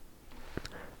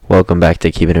Welcome back to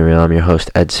Keeping It Real. I'm your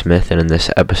host, Ed Smith, and in this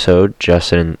episode,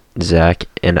 Justin, Zach,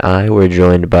 and I were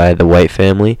joined by the White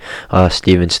family.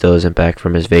 Steven still isn't back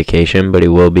from his vacation, but he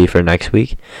will be for next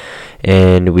week.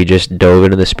 And we just dove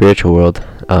into the spiritual world.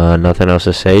 Nothing else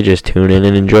to say, just tune in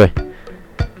and enjoy.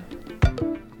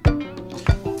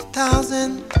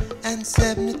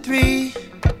 1073,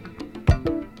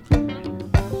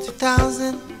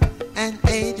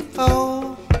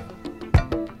 2084,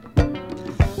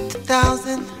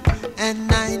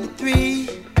 2093,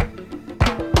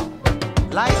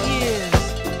 light years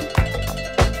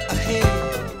ahead,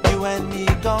 you and me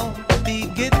gon' be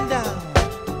getting down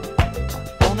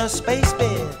on a space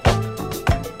bed.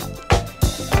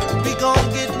 We gon'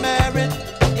 get married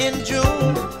in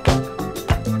June.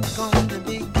 Gonna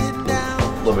be getting down. A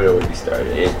little bit of where we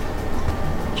started.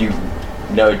 Do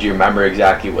you remember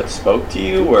exactly what spoke to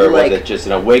you, or was it just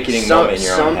an awakening moment in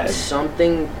your own head?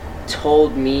 Something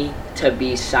told me to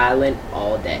be silent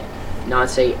all day, not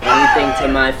say anything to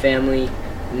my family,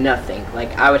 nothing.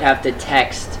 Like, I would have to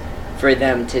text for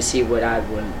them to see what I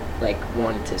would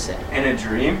wanted to say. In a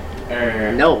dream?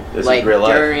 Or no, this like is real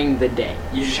life? during the day.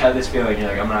 You just had this feeling, you're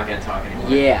like, I'm not gonna talk anymore.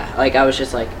 Yeah, like I was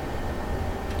just like,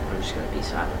 I'm just gonna be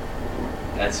silent.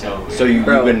 That's so weird. So you've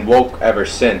been woke ever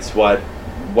since. What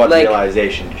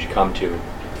realization did you come to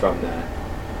from that?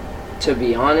 To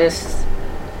be honest,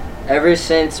 ever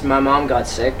since my mom got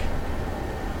sick,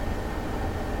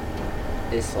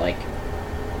 it's like,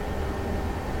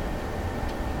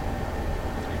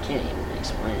 I can't even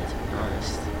explain it, to be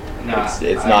honest. Nah,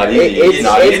 it's not easy. It's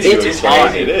not easy to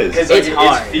explain. It is. Because it's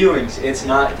hard. It's feelings. It's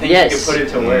not things you can put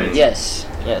into words. Yes.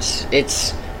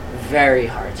 It's very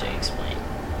hard to explain.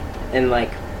 And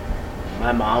like,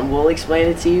 my mom will explain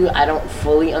it to you. I don't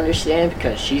fully understand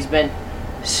because she's been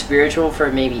spiritual for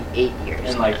maybe 8 years.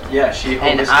 And like, yeah, she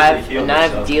and holistically healed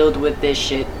herself. I've dealt with this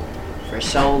shit for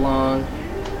so long.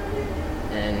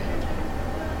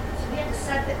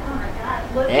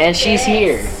 And she's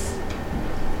here.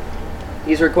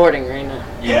 He's recording right now.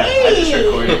 Yeah, I just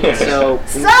recorded. So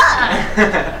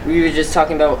we were just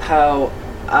talking about how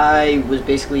I was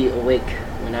basically awake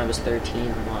when I was 13 in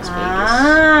Las Vegas.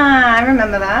 Ah, I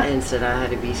remember that. And said I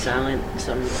had to be silent.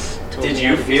 Did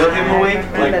you feel him awake,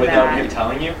 like without him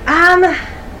telling you?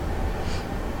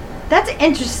 That's an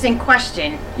interesting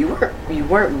question. You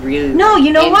weren't really. No,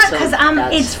 you know what? Because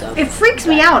it freaks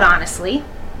me out, honestly.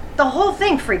 The whole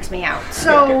thing freaks me out.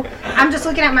 So I'm just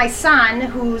looking at my son,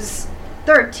 who's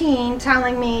 13,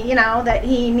 telling me, that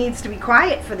he needs to be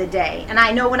quiet for the day. And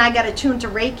I know when I got attuned to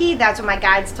Reiki, that's what my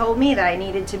guides told me, that I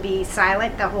needed to be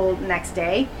silent the whole next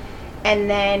day. And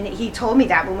then he told me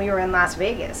that when we were in Las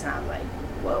Vegas, and I was like,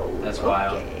 whoa. That's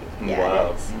wild. Yeah,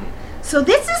 wow. So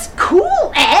this is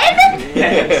cool, Ed.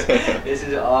 Yes, this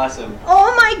is awesome.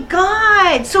 Oh my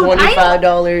God! So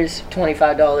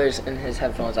 $25 in his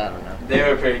headphones. I don't know. They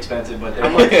were pretty expensive, but they're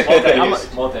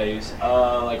multi-use.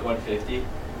 Like $150.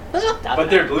 That's not that But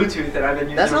bad. they're Bluetooth, and I've been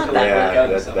using That's them not to that work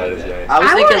out and stuff that like is that. nice. I was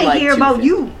I thinking want to hear about 250.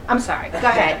 you. I'm sorry. Go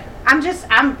ahead. I'm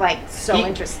so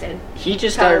interested. He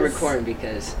just started 'Cause- recording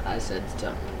because I said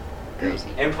something crazy.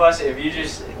 And plus, if you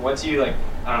just once you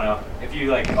I don't know, if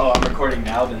you oh, I'm recording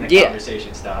now, then the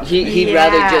conversation stops. He'd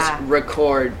rather just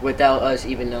record without us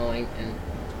even knowing. And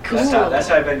Cool. That's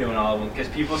how I've been doing all of them, because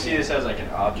people see this as like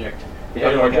an object, Yeah,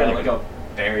 like a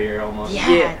barrier almost.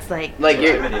 Yeah, it's like It's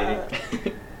you're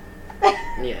intimidating.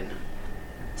 yeah. No.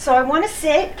 So I want to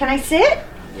sit. Can I sit?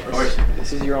 Yes. Of course.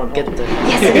 This is your own Get home. the.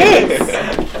 Yes, it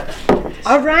is.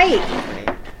 All right.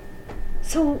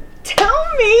 So tell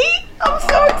me. I'm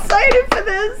so excited for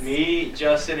this. Me,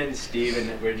 Justin, and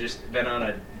Steven, we're just been on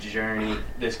a journey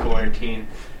this quarantine.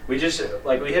 We just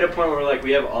we hit a point where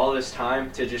we have all this time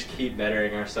to just keep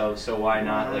bettering ourselves, so why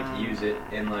not use it?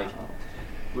 And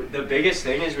the biggest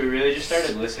thing is we really just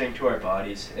started listening to our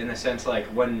bodies, in the sense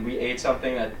when we ate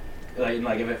something that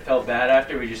if it felt bad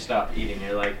after, we just stopped eating.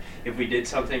 Or if we did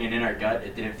something and in our gut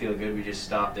it didn't feel good, we just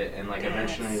stopped it. And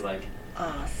eventually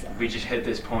Awesome. we just hit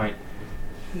this point.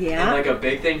 Yeah. And a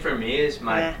big thing for me is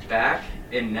my back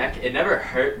and neck. It never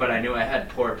hurt, but I knew I had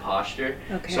poor posture.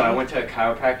 Okay. So I went to a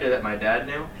chiropractor that my dad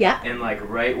knew. Yeah. And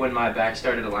right when my back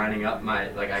started lining up,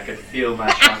 I could feel my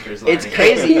chakras lining It's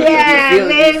crazy. up. Yeah, you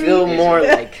man. feel more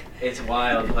like. It's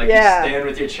wild. Yeah. You stand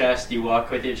with your chest, you walk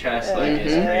with your chest. It's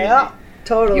crazy. Yeah.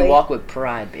 Totally. You walk with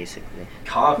pride, basically.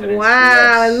 Confidence. Wow,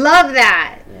 I yes. love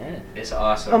that. Yeah. It's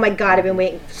awesome. Oh my God, I've been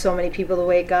waiting for so many people to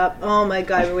wake up. Oh my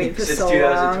God, I've been waiting for Since so long.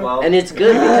 2012. And it's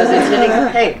good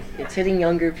because it's hitting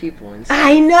younger people. And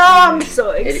I know, I'm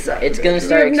so excited. it's gonna You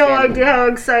start have no expanding. idea how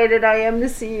excited I am to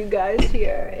see you guys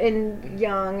here and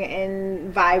young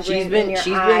and vibrant. She's in been your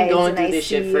she's eyes, been going and through I this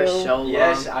shit see for you. so long.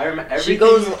 Yes, I remember. She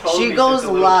goes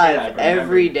live I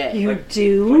every day. You Like, When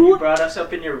do? you brought us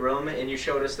up in your room and you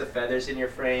showed us the feathers in your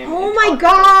frame. Oh and my talked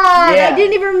God! Yeah. I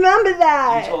didn't even remember You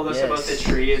that. told us Yes. about the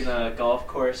tree and the golf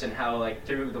course and how like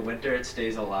through the winter it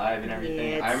stays alive and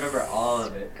everything. Yeah, I remember all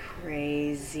of it.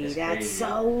 Crazy. It's That's crazy.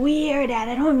 so weird. Dad.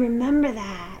 I don't remember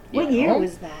that. What Yeah. year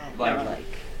was that? Like,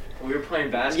 we were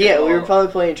playing basketball. Yeah, we were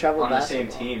probably playing travel on the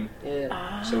basketball. same team,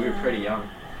 Yeah. so we were pretty young.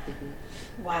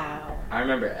 Wow, I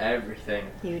remember everything.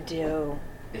 you do.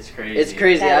 It's crazy. It's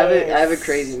crazy. That I have a is-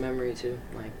 crazy memory too.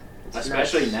 Like, it's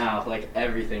Especially nuts. now, like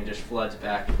everything just floods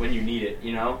back when you need it.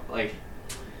 You know, like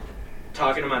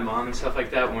talking to my mom and stuff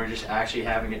like that when we're just actually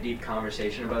having a deep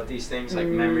conversation about these things, like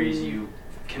memories you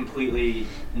completely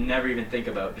never even think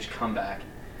about just come back.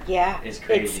 Yeah, It's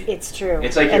crazy. It's true.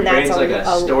 It's like your And that's brain's like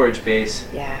a storage base.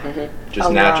 Yeah, Just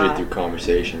A naturally lot. through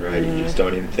conversation, right? You just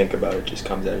don't even think about it; it just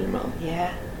comes out of your mouth.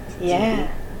 yeah, yeah.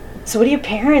 So, what do your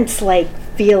parents like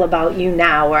feel about you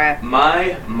now? Or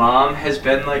My mom has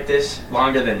been like this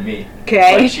longer than me.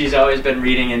 okay, Like she's always been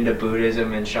reading into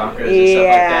Buddhism and chakras and stuff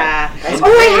like that.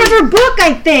 Oh, I have her book.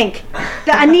 I think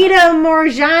the Anita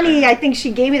Morjani. I think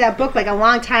she gave me that book like a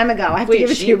long time ago. I have to give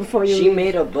it to you before you She leave.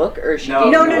 made a book, or she? No,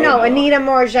 gave No, you no, a no. book? Anita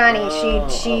Morjani. Oh,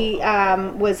 She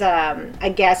was a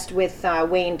guest with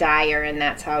Wayne Dyer, and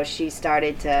that's how she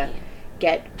started to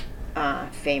get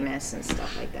famous and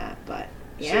stuff like that. But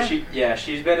yeah, So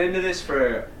she's been into this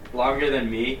for longer than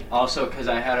me. Also, because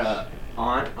I had a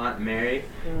Aunt Mary,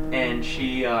 and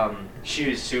she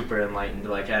was super enlightened.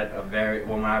 Like at a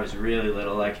when I was really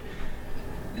little, like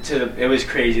it was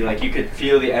crazy. Like you could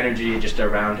feel the energy just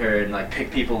around her, and like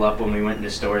pick people up when we went into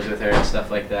stores with her and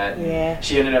stuff like that. And Yeah.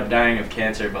 she ended up dying of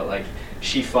cancer, but like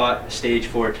she fought stage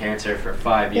 4 cancer for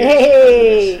 5 years.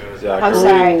 Hey! because of this. Exactly. I'm Ooh.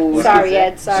 sorry. What's Sorry,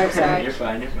 that? Ed. Sorry. You're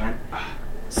fine. You're fine.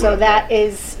 So that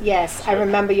is, yes, I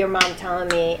remember your mom telling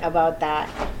me about that.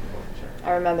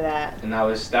 I remember that. And that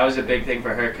was a big thing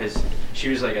for her because she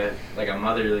was like a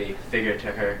motherly figure to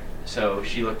her. So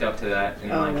she looked up to that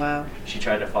and Oh, wow. she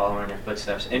tried to follow in her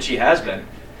footsteps, and she has been.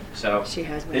 So She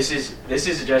has been. this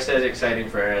is just as exciting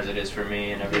for her as it is for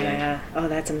me and everything. Yeah. Oh,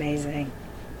 that's amazing.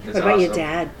 It's What about your awesome.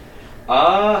 dad?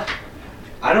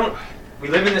 I don't. We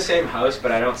live in the same house,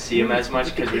 but I don't see him as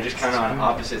much because we're just kind of on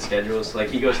opposite schedules. Like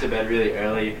he goes to bed really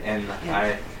early, and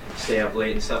I stay up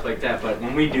late and stuff like that. But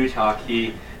when we do talk,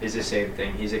 he is the same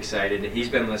thing. He's excited. He's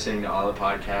been listening to all the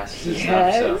podcasts and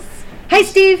stuff. So. Hi,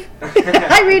 Steve.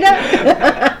 Hi,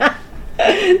 Rita.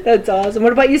 That's awesome.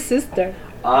 What about your sister?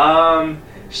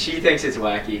 She thinks it's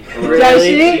wacky. Does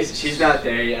she? She's not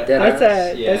there yet.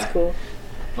 That's cool.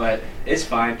 But it's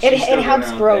fine. She's It still doing helps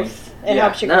her own growth. thing. It Yeah.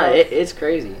 helps your No, growth. it's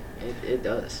crazy. It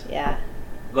does. Yeah.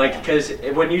 Like, because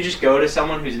when you just go to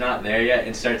someone who's not there yet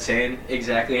and start saying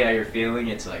exactly how you're feeling,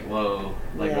 it's like, whoa,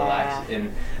 like, Yeah. relax.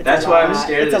 And It's that's a why I was lot.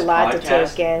 scared It's a of this lot to podcast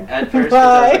take in. at first. 'Cause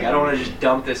I was like, Why? I don't want to just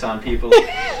dump this on people.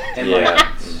 And Yeah. like,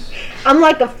 I'm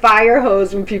like a fire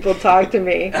hose when people talk to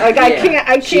me. Like Yeah.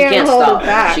 I She can't hold stop. it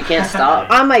back. She can't stop.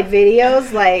 On my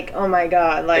videos, like, oh my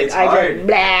god, like It's I hard. just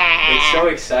blah. it's so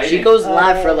exciting. She goes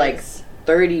live for Yes. like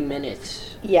 30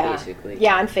 minutes. Yeah. Basically.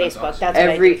 Yeah, on Facebook. awesome. That's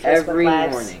Every what I do, Facebook every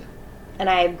Lives. morning. And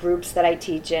I have groups that I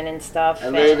teach in and stuff. I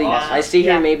and, literally, awesome. I see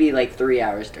her yeah. maybe like 3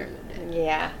 hours during the day.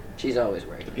 Yeah. She's always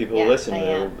working. The people Yeah, who listen, I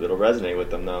am. it'll resonate with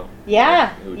them though. Yeah.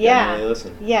 Who Yeah. genuinely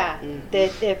listen. Yeah, Mm.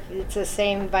 that if it's the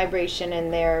same vibration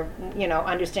and they're,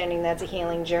 understanding that's a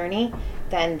healing journey,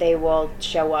 then they will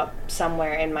show up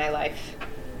somewhere in my life.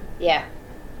 Yeah.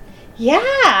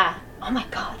 Yeah. Oh my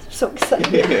god, I'm so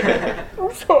excited.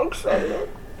 I'm so excited.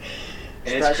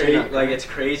 And it's Especially crazy. not- Like, it's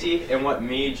crazy. And what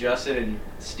me, Justin, and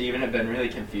Steven have been really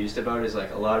confused about is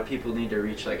like a lot of people need to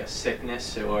reach like a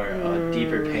sickness or a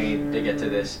deeper pain to get to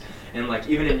this. And like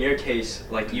even in your case,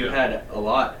 like you had a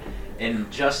lot.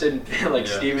 And Justin, like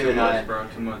Steven and I,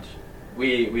 too much.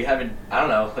 we haven't. I don't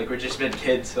know. Like we've just been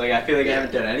kids. Like I feel like I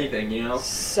haven't done anything. You know.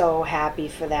 So happy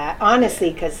for that,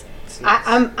 honestly, because It's nuts.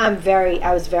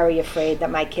 I was very afraid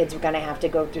that my kids were going to have to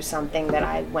go through something that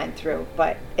I went through,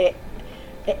 but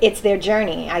it's their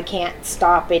journey. I can't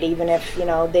stop it, even if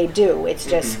they do. It's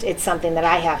just it's something that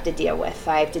I have to deal with.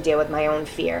 I have to deal with my own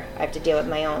fear. I have to deal with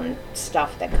my own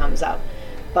stuff that comes up.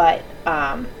 But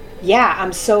yeah,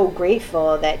 I'm so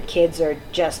grateful that kids are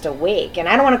just awake, and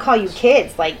I don't want to call you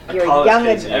kids, like you're College young,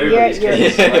 kids, you're, everybody's you're,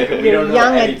 kids. Like, we you're don't know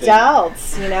young anything.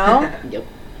 adults, you know. Yep.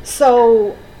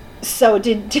 So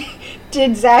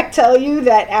did Zach tell you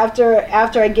that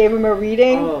after I gave him a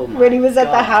reading Oh my when he was at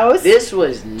the God. house? This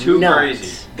was Too nuts.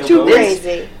 crazy. Too This-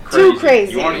 crazy. Too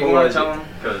crazy. You want to tell him?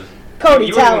 Because Cody,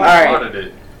 you tell even him. Alright. spotted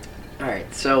it. All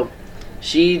right, so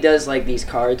she does like these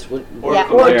cards. What Yeah,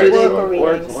 Oracle oracle, readings.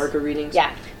 readings. Oracle readings.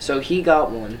 Yeah. So he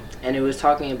got one, and it was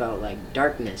talking about like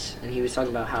darkness, and he was talking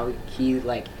about how he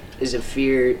like is a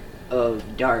fear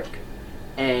of dark,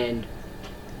 and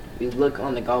we look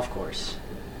on the golf course,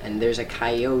 and there's a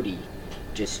coyote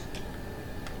just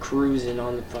cruising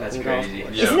on the That's fucking golf crazy.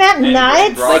 course. Yeah. Isn't that And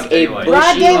nuts? broad Like a daylight.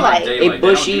 Broad daylight. They A don't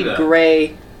bushy do that.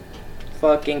 gray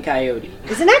fucking coyote.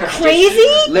 Isn't that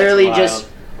crazy? Literally wild. just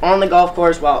on the golf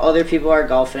course while other people are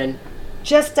golfing.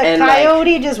 Just a And, like,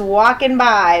 coyote just walking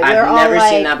by. We're I've all never like,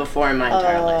 seen that before in my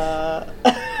entire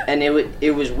life. And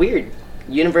it was weird.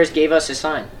 Universe gave us a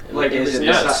sign. Like, it is was it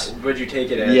nuts. nuts? Would you take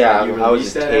it as? Yeah, like, you how was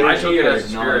released it that taken? I energy took it or as a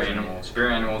spirit acknowledging it? animal.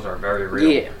 Spirit animals are very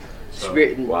real. Yeah. So,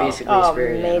 Spirit, wow. basically Oh,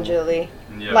 spirit animal. majorly.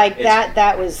 yeah. Like It's-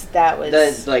 that was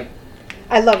That's like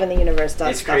I love when the universe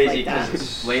does It's stuff crazy like that.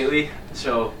 because lately,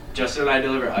 so Justin and I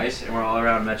deliver ice, and we're all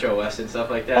around Metro West and stuff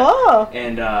like that. Oh.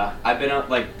 And I've been up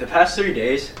like the past 3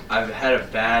 days. I've had a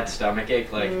bad stomach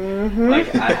ache. Like, Mhm.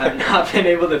 like I have not been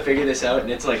able to figure this out,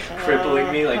 and it's like crippling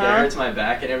me. Like it Uh-huh. hurts my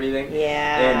back and everything.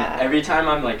 Yeah. And every time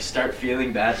I'm like start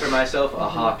feeling bad for myself, a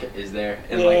hawk is there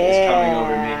and like it's coming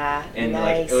over Yeah. me, and like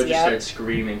Nice, it would just yep. start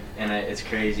screaming, and it's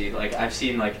crazy. Like I've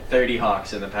seen like 30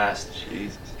 hawks in the past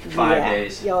Jesus. 5 Yeah.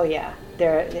 days. Oh yeah.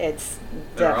 It's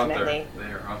They're definitely out there.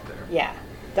 They are out there. yeah.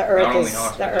 The Not earth only is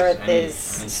hawks, the but just earth any is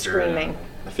spirit screaming. animal.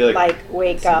 I feel like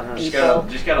Wake up, Just people.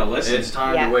 gotta listen. It's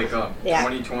time Yeah. to wake up. Yeah.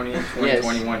 2020,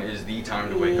 2021 is the time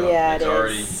to wake Yeah, up.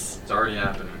 it It's is. already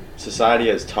happening. society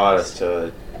has taught us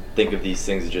to think of these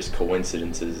things as just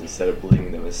coincidences instead of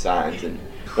believing them as signs. And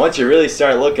once you really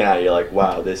start looking at it, you're like,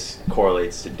 wow, this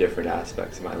correlates to different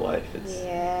aspects of my life. It's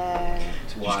Yeah.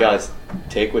 you just gotta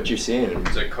take what you're seeing. And,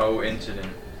 It's a coincidence.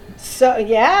 So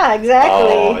yeah, exactly.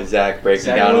 oh, Zach breaking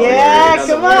Zach, down the yeah, words.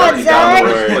 come Breaking on, down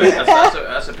the Zach.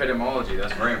 words. That's etymology.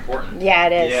 That's very important. Yeah,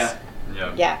 it is. Yeah.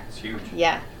 Yeah. Yeah. It's huge.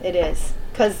 Yeah, it is.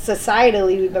 Because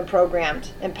societally, we've been programmed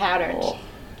and patterned. Oh.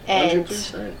 And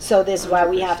 100%. so this is why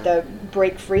we have to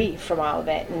break free from all of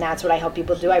it. And that's what I help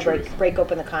people do. I break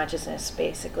open the consciousness,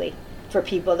 basically, for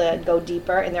people to go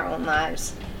deeper in their own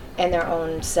lives and their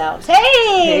own selves.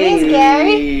 Hey, there's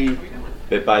Gary.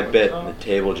 Bit by bit, the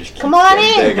table just keeps Come on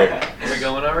getting in. bigger. Are we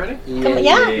going already?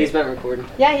 Yeah. He's been recording.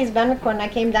 Yeah, he's been recording. I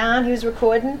came down, he was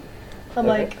recording. I'm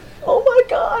like, oh my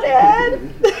God,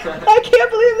 Ed. I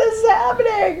can't believe this is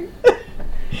happening.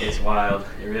 It's wild.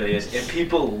 It really is. And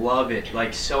people love it.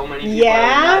 Like so many people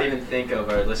Yeah? I would not even think of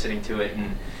are listening to it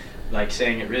and like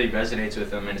saying it really resonates with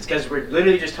them. And it's because we're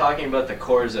literally just talking about the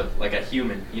cores of like a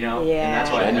human, you know? Yeah. And that's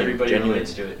why Genuine- everybody genuine.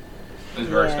 relates to it. It's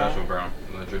very Yeah. special, bro.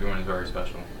 What you're doing is very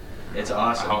special. It's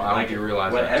awesome. I hope like you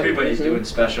realize what that, too. everybody's Mhm. doing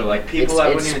special. Like people It's- I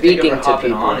it's wouldn't even think speaking of to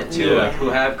hopping people. on it too, Yeah. like who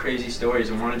have crazy stories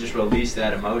and want to just release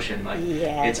that emotion. Like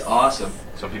Yes. it's awesome.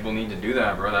 So people need to do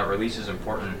that, bro. That release is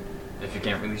important. If you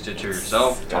can't release it to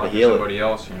yourself, Gotta talk to heal it. somebody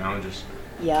else. You know, just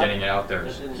Yep. getting it out there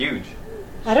is huge.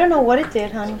 I don't know what it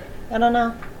did, honey. I don't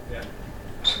know.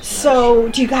 So,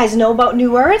 do you guys know about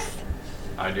New Earth?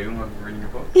 I do. I'm reading your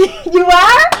book. You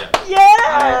are?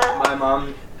 Yeah. My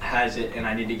mom has it and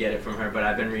I need to get it from her, but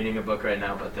I've been reading a book right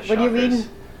now about the chakras. What are you reading?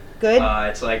 Good?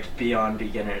 It's like Beyond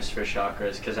Beginners for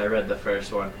Chakras because I read the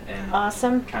first one and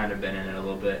Awesome. kind of been in it a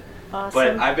little bit.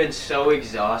 Awesome. But I've been so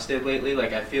exhausted lately.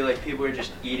 Like I feel like people are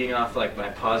just eating off like my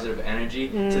positive energy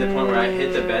to the point where I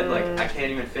hit the bed like I can't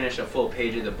even finish a full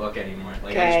page of the book anymore.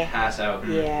 Like I Okay. just pass out.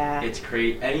 Yeah. It's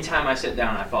crazy. Anytime I sit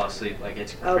down, I fall asleep. Like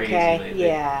it's crazy Okay. lately.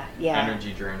 Yeah. Yeah.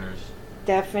 Energy drainers.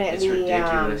 Definitely. It's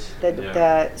ridiculous.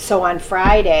 Yeah. So on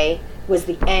Friday was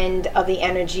the end of the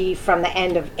energy from the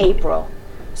end of April.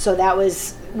 So that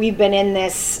was we've been in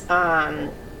this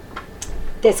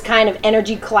this kind of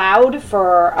energy cloud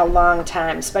for a long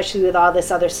time, especially with all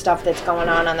this other stuff that's going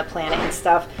on the planet and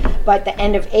stuff. But the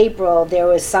end of April, there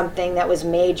was something that was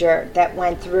major that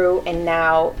went through, and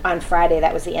now on Friday,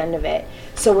 that was the end of it.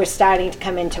 So we're starting to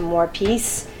come into more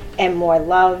peace and more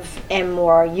love and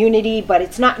more unity, but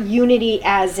it's not unity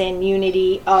as in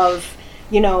unity of,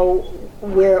 you know,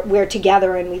 we're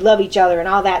together and we love each other and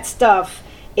all that stuff.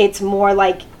 It's more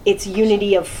like it's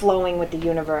unity of flowing with the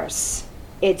universe.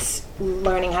 It's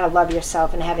learning how to love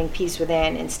yourself and having peace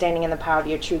within and standing in the power of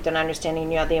your truth and understanding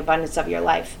the abundance of your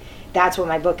life. That's what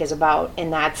my book is about,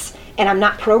 and I'm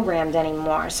not programmed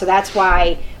anymore. So that's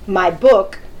why my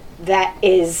book that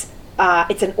is,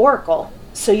 it's an oracle.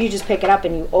 So you just pick it up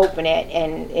and you open it,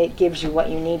 and it gives you what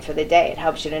you need for the day. It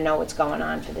helps you to know what's going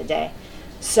on for the day.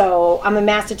 So I'm a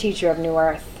master teacher of New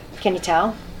Earth. Can you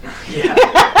tell? Yeah.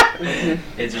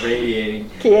 It's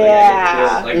radiating.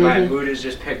 Yeah. Like my mood is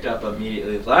just picked up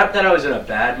immediately. Not that I was in a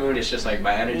bad mood, it's just like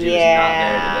my energy was not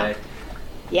there today.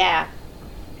 Yeah.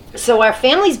 So our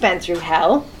family's been through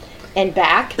hell and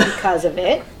back because of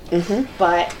it.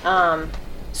 But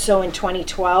so in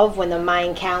 2012, when the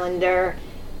Mayan calendar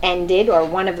ended, or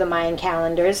one of the Mayan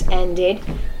calendars ended,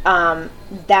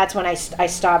 that's when I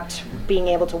stopped being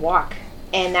able to walk.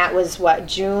 And that was what,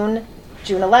 June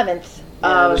 11th.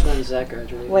 That was when Zach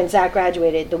graduated. When Zach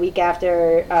graduated, the week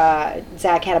after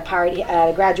Zach had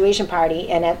a graduation party,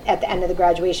 and at the end of the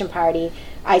graduation party,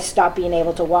 I stopped being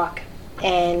able to walk,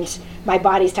 and my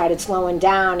body started slowing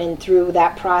down. And through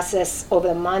that process over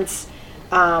the months,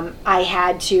 I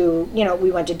had to,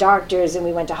 we went to doctors and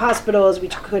we went to hospitals. We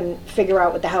couldn't figure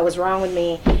out what the hell was wrong with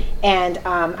me, and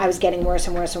I was getting worse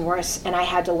and worse and worse. And I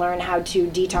had to learn how to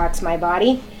detox my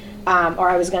body. Or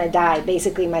I was going to die.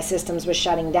 Basically, my systems were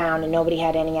shutting down, and nobody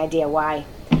had any idea why.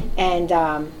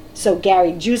 And so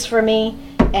Gary juiced for me,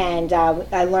 and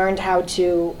I learned how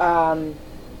to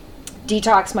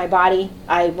detox my body.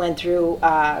 I went through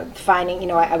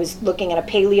finding, I was looking at a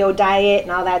paleo diet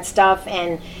and all that stuff,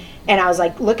 and I was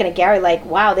like looking at Gary like,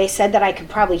 wow, they said that I could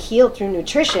probably heal through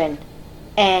nutrition.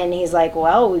 And he's like,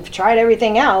 well, we've tried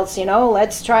everything else,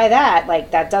 let's try that.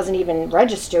 Like, that doesn't even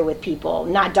register with people,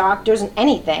 not doctors and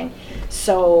anything.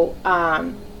 So,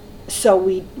 I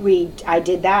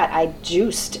did that. I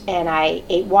juiced and I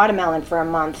ate watermelon for a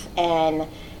month, and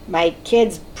my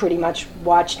kids pretty much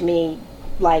watched me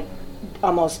like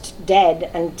almost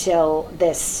dead until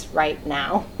this right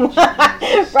now.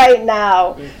 Right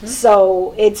now.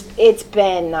 So it's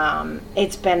been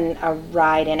a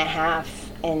ride and a half.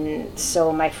 And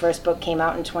so my first book came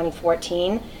out in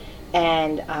 2014,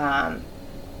 and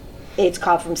it's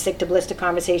called From Sick to Bliss to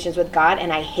Conversations with God.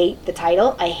 And I hate the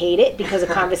title. I hate it because of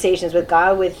Conversations with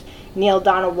God with Neil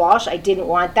Donald Walsh. I didn't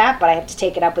want that, but I have to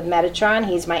take it up with Metatron.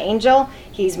 He's my angel.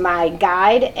 He's my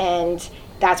guide, and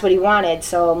that's what he wanted.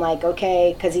 So I'm like,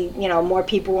 okay, because more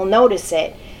people will notice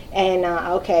it. And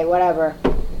okay, whatever.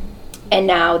 And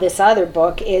now this other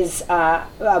book is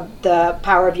The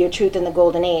Power of Your Truth in the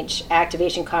Golden Age,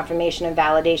 Activation, Confirmation, and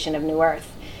Validation of New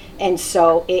Earth. And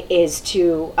so it is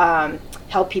to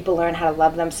help people learn how to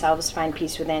love themselves, find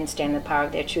peace within, stand in the power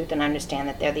of their truth, and understand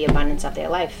that they're the abundance of their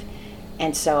life.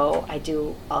 And so I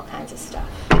do all kinds of stuff.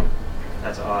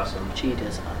 That's awesome. She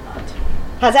does a lot.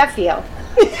 How's that feel?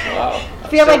 Wow.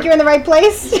 Feel like you're in the right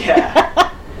place? Yeah.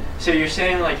 So you're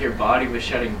saying like your body was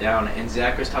shutting down, and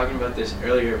Zach was talking about this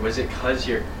earlier. Was it because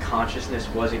your consciousness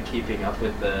wasn't keeping up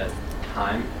with the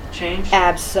time change?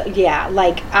 Absolutely, yeah.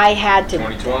 Like I had to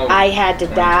 2012.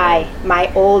 Die.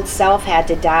 My old self had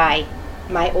to die.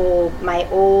 My old.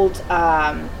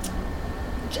 I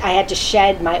had to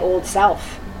shed my old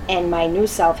self, and my new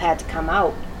self had to come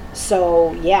out.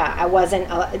 So yeah, I wasn't.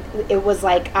 It was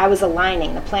like I was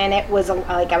aligning. The planet was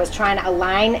like I was trying to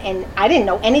align, and I didn't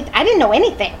know anything. I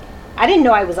didn't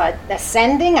know I was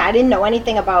ascending. I didn't know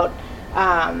anything about.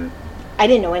 I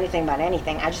didn't know anything about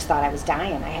anything. I just thought I was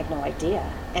dying. I had no idea.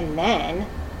 And then,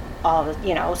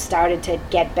 started to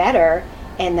get better.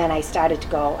 And then I started to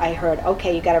go. I heard,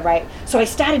 okay, you got to write. So I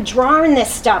started drawing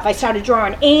this stuff. I started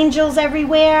drawing angels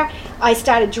everywhere. I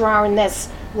started drawing this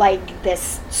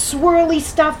swirly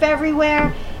stuff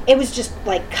everywhere. It was just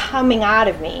like coming out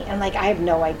of me, and like I have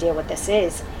no idea what this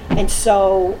is. And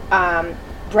so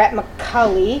Brett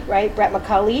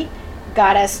McCulley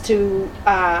got us to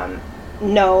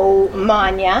know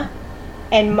Manya,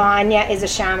 and Manya is a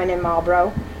shaman in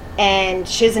Marlboro, and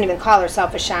she doesn't even call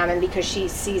herself a shaman because she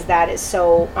sees that as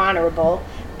so honorable,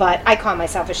 but I call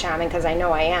myself a shaman because I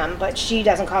know I am, but she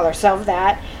doesn't call herself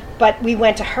that. But we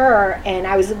went to her, and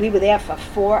we were there for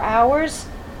 4 hours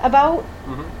about,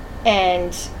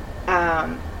 and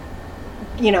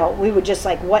we were just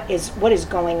like, what is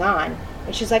going on?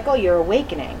 And she's like, oh, you're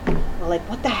awakening. We're like,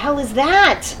 what the hell is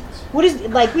that? What is,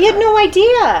 like, we had no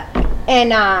idea.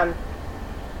 And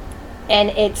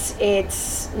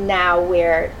it's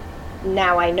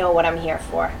now I know what I'm here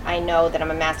for. I know that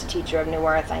I'm a master teacher of New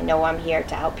Earth. I know I'm here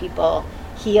to help people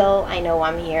heal. I know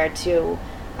I'm here to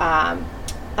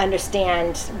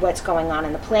understand what's going on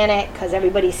in the planet, because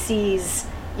everybody sees,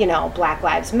 Black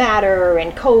Lives Matter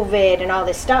and COVID and all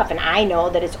this stuff, and I know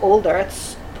that it's old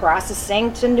Earth's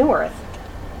processing to New Earth.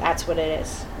 That's what it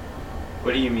is.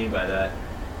 What do you mean by that?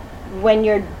 When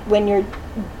you're in your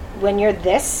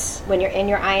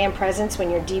I am presence, when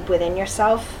you're deep within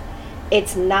yourself,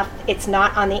 it's not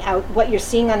on the out. What you're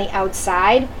seeing on the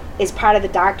outside is part of the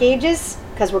dark ages,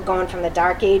 because we're going from the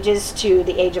dark ages to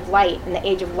the age of light, and the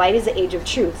age of light is the age of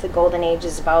truth. The golden age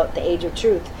is about the age of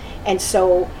truth, and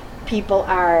so people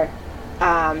are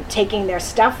taking their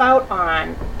stuff out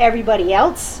on everybody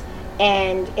else,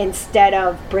 and instead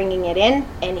of bringing it in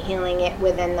and healing it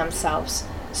within themselves.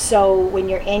 So when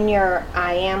you're in your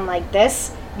I am like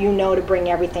this, you know to bring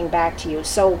everything back to you.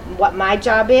 So what my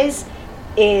job is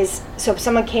so if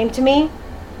someone came to me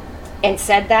and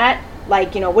said that,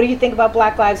 like, what do you think about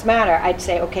Black Lives Matter? I'd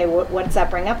say, okay, what does that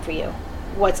bring up for you?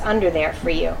 What's under there for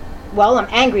you? Well, I'm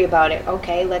angry about it.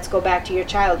 Okay, let's go back to your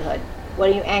childhood. What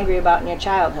are you angry about in your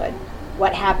childhood?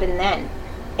 What happened then?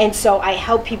 And so I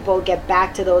help people get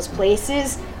back to those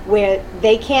places where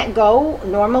they can't go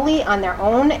normally on their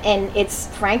own, and it's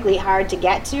frankly hard to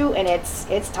get to, and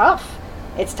it's tough.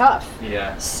 It's tough.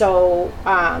 Yeah. So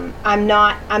I'm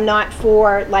not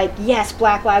for like, yes,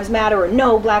 Black Lives Matter, or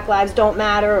no, Black Lives don't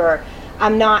matter, or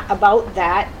I'm not about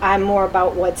that. I'm more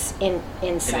about what's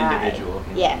inside. An individual.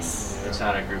 Yes. It's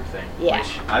not a group thing. Yeah.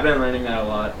 Which I've been learning that a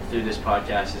lot through this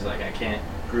podcast, is like I can't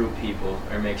group people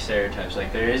or make stereotypes.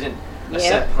 Like there isn't a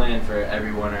set plan for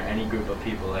everyone or any group of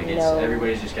people. Like it's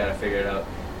everybody's just got to figure it out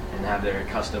and have their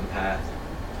custom path.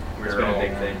 It's been a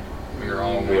big thing. We are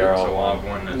all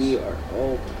oneness. We are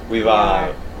all.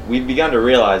 We've begun to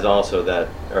realize also that,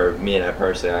 or me and I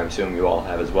personally, I assume you all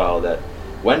have as well, that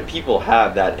when people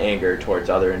have that anger towards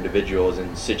other individuals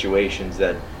and situations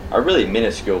that are really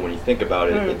minuscule when you think about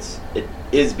it, it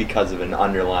is because of an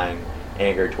underlying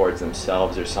anger towards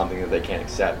themselves or something that they can't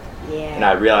accept. Yeah. And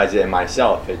I realized it in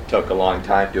myself. It took a long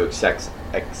time to accept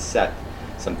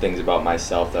some things about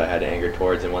myself that I had anger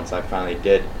towards, and once I finally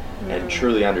did and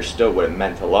truly understood what it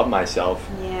meant to love myself,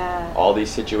 all these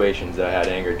situations that I had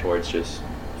anger towards just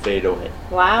fade away.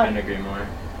 Wow. I couldn't agree more.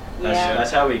 Yeah. That's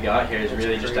how we got here, is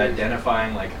really just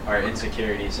identifying like our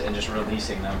insecurities and just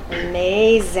releasing them.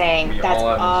 Amazing. We That's all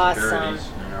have awesome.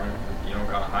 insecurities, you don't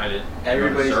gotta hide it.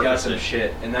 Everybody's got some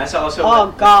shit, and that's also Oh,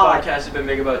 what God. this podcast has been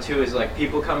big about too. Is like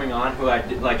people coming on who I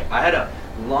had a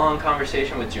long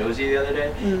conversation with Josie the other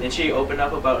day, and she opened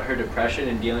up about her depression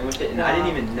and dealing with it, and I didn't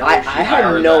even know. I she had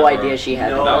heard no that, idea bro. she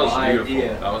had No That was depression. beautiful.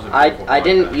 idea. That was a beautiful I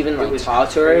didn't podcast. even It like was talk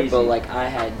to her, crazy. but like I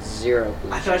had zero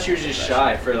clue. I thought she was just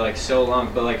shy for like so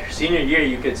long, but like her senior year,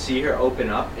 you could see her open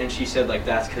up, and she said like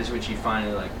that's because when she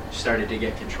finally like started to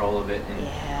get control of it, and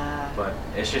but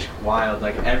it's just wild.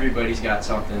 Like everybody's got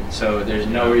something, so there's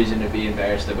no reason to be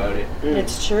embarrassed about it.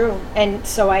 It's true. And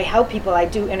so I help people. I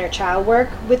do inner child work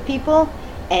with people.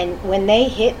 And when they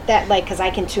hit that, like, because I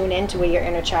can tune into where your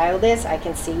inner child is, I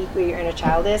can see where your inner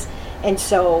child is. And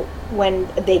so when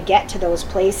they get to those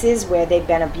places where they've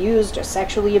been abused or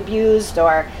sexually abused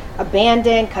or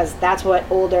abandoned, because that's what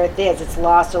old earth is. It's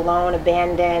lost, alone,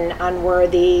 abandoned,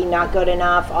 unworthy, not good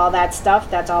enough, all that stuff.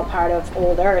 That's all part of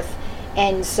old earth.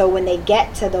 And so when they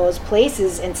get to those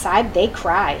places inside, they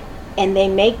cry and they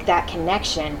make that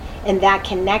connection. And that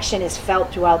connection is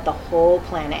felt throughout the whole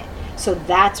planet. So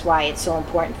that's why it's so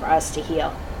important for us to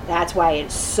heal. That's why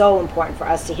it's so important for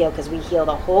us to heal, because we heal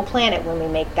the whole planet when we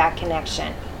make that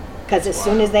connection. Because as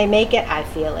soon as they make it, I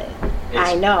feel it.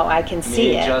 I know, I can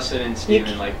see Me, it. Justin, and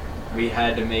Steven, like we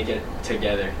had to make it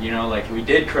together. You know, like we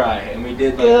did cry and we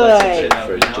did like Good. let some shit out.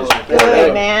 For You know? just Like,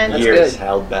 Good, man. That's years good.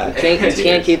 held back. You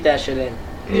can't keep that shit in.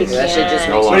 You That shit just can't. makes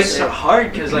No But you it's sick.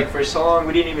 hard because like for so long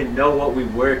we didn't even know what we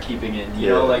were keeping in. You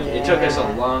know, Yeah. like it took us a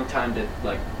Yeah. long time to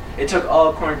like. It took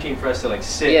all quarantine for us to like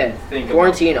sit Yeah, and think.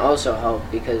 quarantine also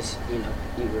helped because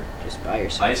you were just by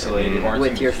yourself, Isolated. Quarantine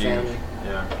with your was huge. family.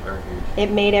 Yeah, very huge.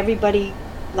 It made everybody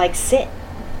like sit.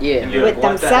 Yeah, And be With like,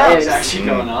 what the hell is themselves. actually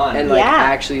going on? and like Yeah.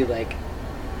 actually like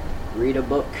read a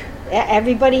book.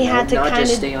 Everybody You know, had to not kind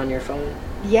just of, stay on your phone.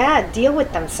 deal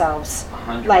with themselves.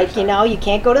 100%. Like, you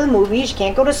can't go to the movies, you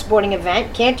can't go to a sporting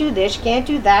event, can't do this, you can't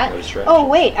do that. No distraction. Oh,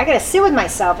 wait, I gotta sit with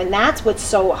myself, and that's what's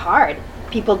so hard.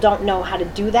 People don't know how to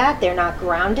do that. They're not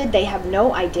grounded. They have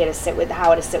no idea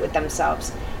how to sit with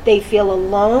themselves. They feel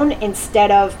alone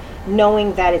instead of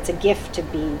knowing that it's a gift to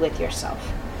be with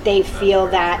yourself. They feel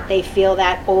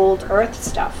that old earth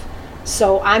stuff.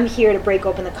 So I'm here to break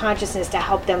open the consciousness to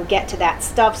help them get to that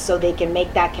stuff so they can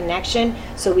make that connection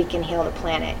so we can heal the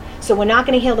planet. So we're not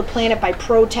going to heal the planet by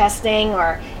protesting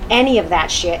or any of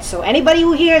that shit. So anybody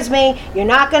who hears me, you're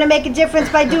not going to make a difference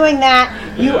by doing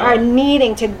that. You are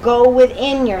needing to go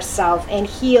within yourself and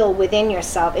heal within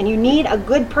yourself. And you need a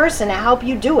good person to help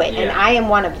you do it. And Yeah. I am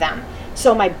one of them.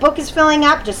 So my book is filling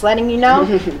up, just letting you know.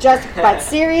 But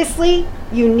seriously,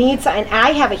 you need some. And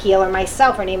I have a healer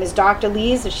myself. Her name is Dr.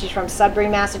 Lees, and she's from Sudbury,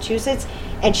 Massachusetts.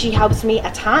 and she helps me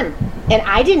a ton. And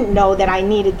I didn't know that I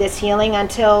needed this healing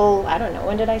until, I don't know,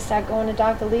 when did I start going to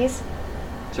Dr. Lee's?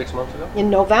 6 months ago? In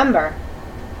November.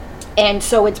 And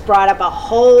so it's brought up a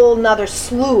whole nother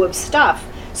slew of stuff.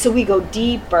 So we go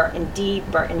deeper and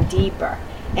deeper and deeper.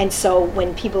 And so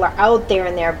when people are out there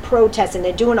and they're protesting,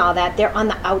 they're doing all that, they're on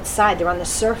the outside, they're on the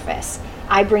surface.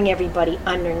 I bring everybody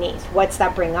underneath. What's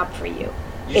that bring up for you?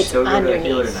 You still go to the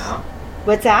healer now?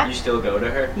 What's that? You still go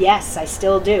to her? Yes, I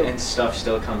still do. And stuff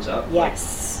still comes up?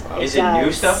 Yes. Like, is it new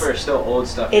does. stuff or still old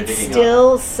stuff you're It's digging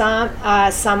still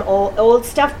up? some old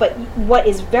stuff, but what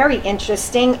is very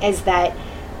interesting is that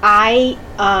I,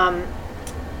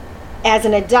 as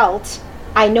an adult,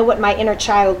 I know what my inner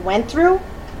child went through,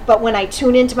 but when I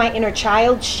tune into my inner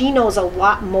child, she knows a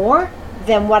lot more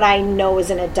than what I know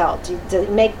as an adult. Does it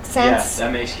make sense? Yeah,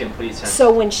 that makes complete sense.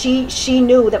 So when she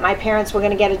knew that my parents were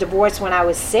going to get a divorce when I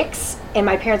was 6, and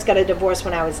my parents got a divorce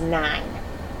when I was 9.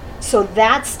 So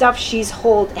that stuff she's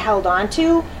held on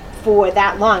to for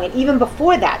that long, and even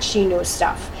before that, she knew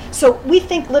stuff. So we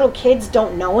think little kids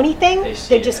don't know anything.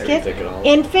 They're just kids.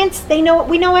 Infants, they know.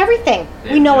 We know everything.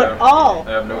 We know it all.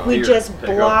 I have no We fear. just Pick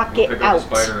up- block go it pick out.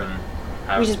 up a spider and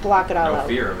have We just block it all no out.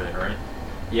 fear of it, right?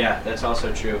 Yeah, that's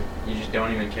also true. You just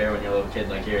don't even care when you're a little kid.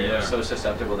 Like, you're Yeah. so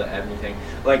susceptible to anything.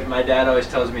 Like, my dad always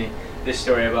tells me this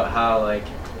story about how, like,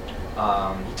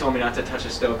 he told me not to touch the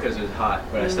stove because it was hot,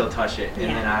 but I still touched it. And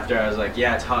Yeah. then after I was like,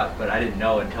 yeah, it's hot, but I didn't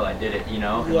know until I did it, you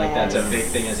know? And like, that's a big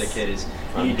thing as a kid is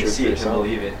you need to see it to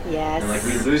believe it. Yes. And like,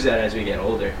 we lose that as we get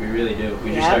older. We really do. We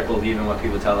just Yep. start believing what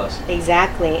people tell us.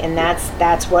 Exactly, and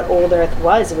that's what Old Earth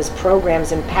was. It was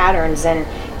programs and patterns, and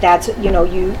that's, you know,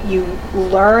 you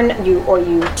learn,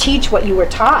 you teach what you were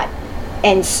taught.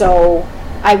 And so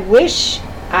I wish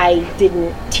I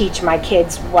didn't teach my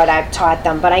kids what I've taught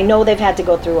them, but I know they've had to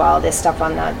go through all this stuff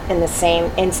in the same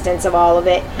instance of all of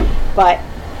it. But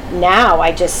now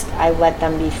I let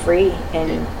them be free,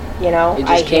 and you know, It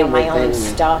I just heal came my own within me,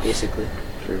 stuff. basically.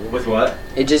 With what?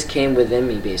 It just came within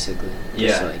me, basically.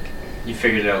 Just Yeah. like, You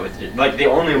figured it out with your, like, the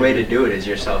only way to do it is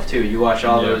yourself too. You watch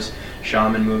all Yeah. those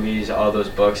shaman movies, all those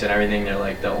books and everything. They're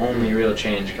like, the only real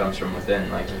change comes from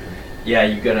within. Like, yeah,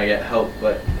 you're gonna get help,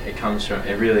 but it comes from,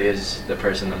 it really is the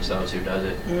person themselves who does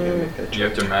it. You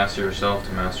have to master yourself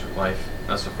to master life.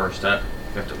 That's the first step.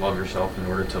 You have to love yourself in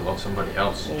order to love somebody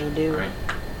else. Yeah, you do. Right?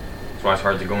 That's why it's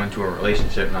hard to go into a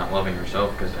relationship not loving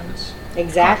yourself, because then it's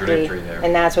Exactly. contradictory there.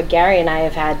 And that's what Gary and I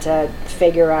have had to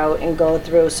figure out and go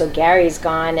through. So Gary's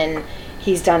gone and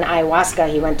he's done ayahuasca.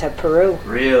 He went to Peru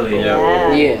Really?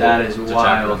 Yeah. Yeah. That is It's a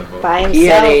chapter in the wild. book. by himself. he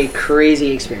had a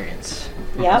crazy experience.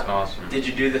 Yep. That's awesome. Did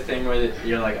you do the thing where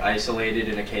you're like isolated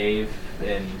in a cave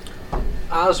and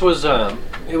Ours was, I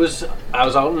was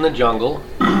out in the jungle,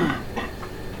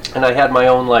 and I had my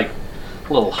own, like,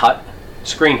 little hut,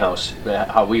 screen house,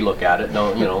 how we look at it.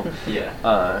 No, you know, yeah?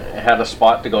 I had a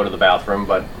spot to go to the bathroom,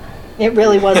 but It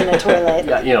really wasn't a toilet.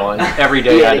 yeah, you know, every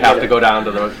day Yeah, I'd I have get to it. go down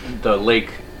to the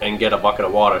lake and get a bucket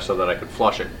of water so that I could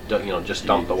flush it. You know, just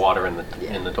dump the water in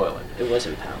the toilet. It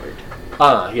wasn't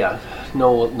powered. Yeah,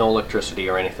 no electricity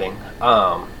or anything.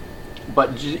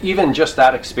 But even just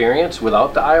that experience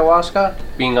without the ayahuasca,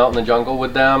 being out in the jungle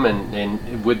with them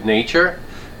and with nature,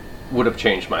 would have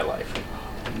changed my life.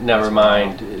 Never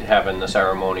mind having the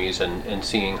ceremonies and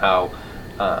seeing how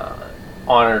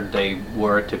honored they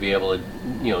were to be able to,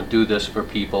 you know, do this for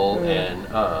people, and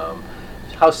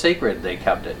how sacred they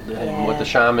kept it, and what the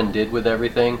shaman did with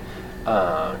everything.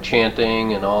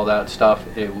 Chanting and all that stuff.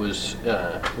 It was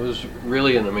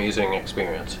really an amazing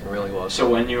experience. It really was. So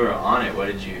when you were on it, what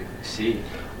did you see?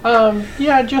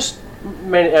 Yeah, just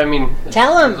many. I mean,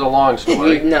 Tell 'em. It's a long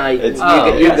story. No, It's-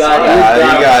 you yes, got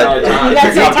You got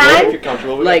if you're some comfortable, time? If you're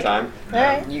comfortable, we Like- got time. All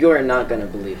right. You are not gonna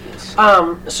believe this.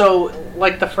 So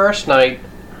like the first night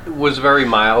was very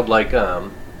mild, like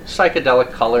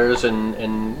psychedelic colors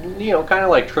and you know, kind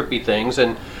of like trippy things,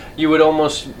 and you would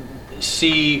almost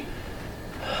see,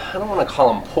 I don't want to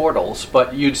call them portals,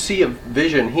 but you'd see a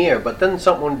vision here, but then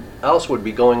someone else would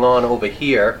be going on over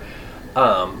here.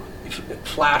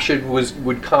 Flashes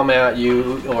would come at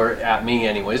you, or at me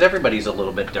anyways. Everybody's a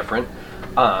little bit different.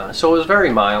 So it was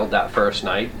very mild that first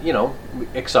night, you know,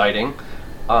 exciting,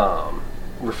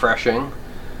 refreshing.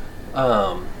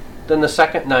 Then the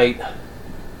second night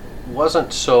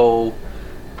wasn't so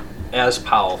as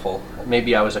powerful.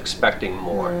 Maybe I was expecting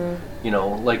more. You know,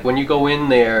 like when you go in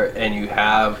there and you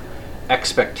have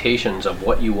expectations of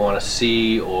what you want to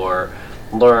see or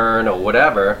learn or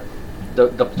whatever, the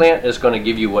plant is going to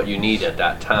give you what you need at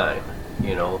that time,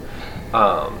 you know.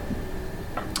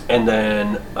 And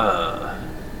then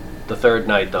the third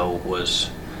night, though, was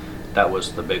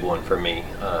the big one for me.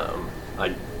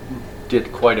 I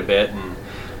did quite a bit, and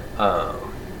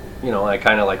You know, I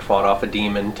kind of like fought off a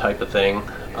demon type of thing.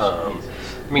 I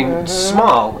mean,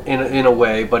 small in a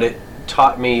way, but it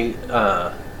taught me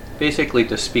basically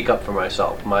to speak up for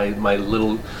myself. My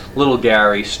little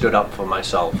Gary stood up for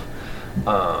myself,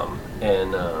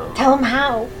 and Tell him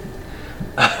how.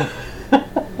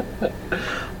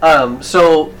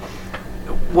 So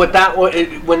when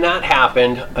that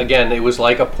happened, again, it was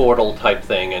like a portal type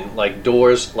thing, and like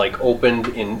doors like opened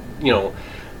in,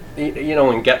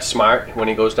 in Get Smart when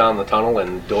he goes down the tunnel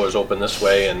and doors open this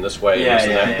way and this way. Yeah, and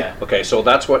this and that. yeah. Okay, so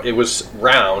that's what it was,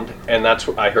 round, and that's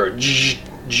what I heard.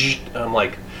 I'm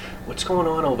like, what's going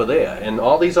on over there? And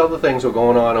all these other things were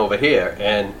going on over here,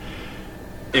 and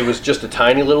it was just a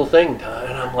tiny little thing,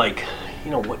 and I'm like,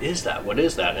 what is that? What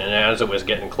is that? And as it was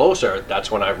getting closer, that's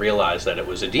when I realized that it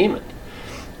was a demon.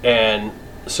 And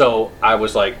so I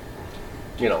was like,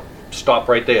 stop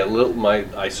right there.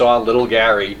 I saw little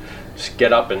Gary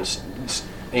get up and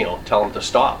tell him to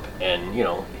stop. And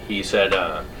he said,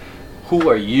 "Who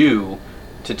are you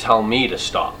to tell me to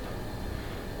stop?"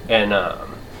 And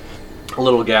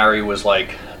little Gary was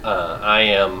like, "I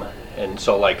am." And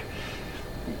so like,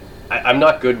 I'm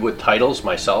not good with titles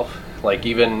myself. Like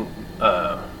even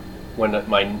when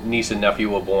my niece and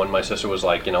nephew were born, my sister was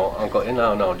like, "Uncle,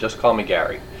 no, just call me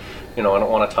Gary. I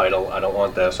don't want a title. I don't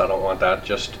want this. I don't want that.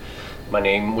 Just my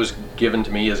name was given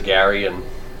to me as Gary." And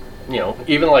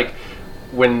even like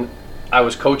when I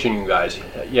was coaching you guys,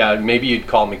 yeah, maybe you'd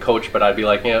call me Coach, but I'd be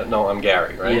like, "Yeah, no, I'm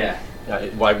Gary," right? Yeah.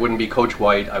 I wouldn't be Coach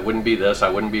White. I wouldn't be this. I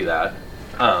wouldn't be that.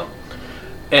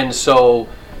 And so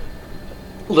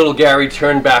little Gary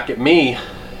turned back at me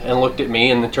and looked at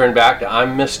me and then turned back to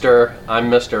I'm Mr.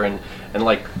 and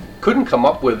like couldn't come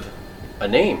up with a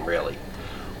name really,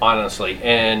 honestly.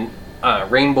 And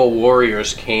Rainbow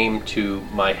Warriors came to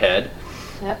my head.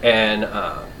 Yep. And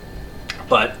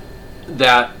but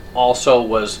that also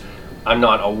was, I'm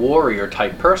not a warrior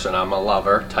type person. I'm a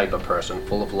lover type of person,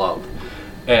 full of love.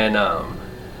 And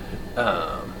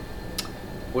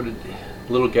what did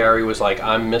little Gary was like,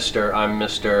 I'm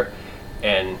Mr.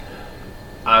 and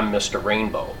I'm Mr.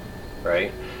 Rainbow,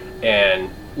 right? And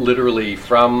literally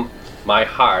from my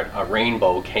heart, a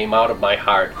rainbow came out of my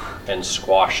heart and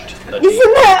squashed the demon.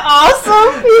 Isn't that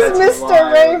awesome? He's That's Mr.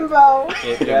 wild. Rainbow.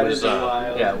 It That was is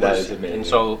wild. yeah, it That was, is amazing. and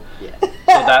so Yeah.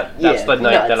 that's Yeah, the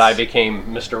night that nuts. I became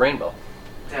Mr. Rainbow.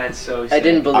 That's so I sick.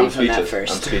 didn't I'm believe him speechless. at I'm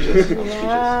first. speechless. I'm speechless.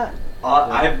 Yeah.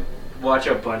 I've watched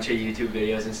a bunch of YouTube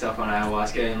videos and stuff on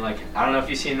ayahuasca, and like I don't know if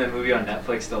you've seen the movie on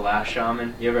Netflix, The Last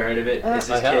Shaman. You ever heard of it? It's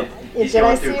I this have. kid. He's Did I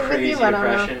going see through it with crazy you? I don't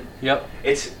know. depression. Yep.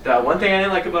 It's the one thing I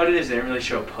didn't like about it is they didn't really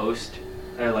show post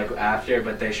or like after,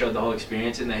 but they showed the whole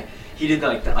experience, and he did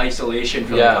like the isolation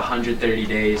for Yeah. like 130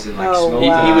 days and like Oh, smoke. He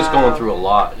was Wow. going through a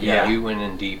lot. Yeah, Yeah. he went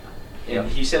in deep. And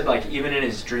he said like even in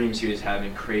his dreams he was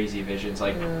having crazy visions,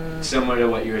 like similar to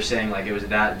what you were saying, like it was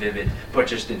that vivid, but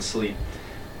just in sleep,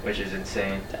 which is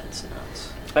insane. That's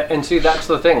nuts. And see, that's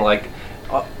the thing. Like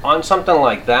on something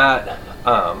like that,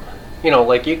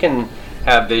 like you can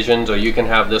have visions or you can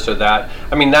have this or that.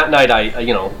 I mean, that night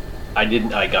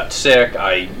I got sick.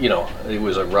 It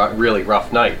was a really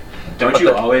rough night. Don't But you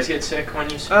the- always get sick when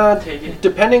you take it?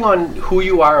 Depending on who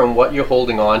you are and what you're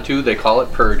holding on to, they call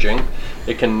it purging.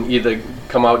 It can either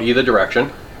come out either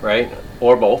direction, right,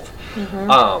 or both.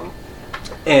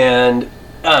 And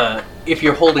if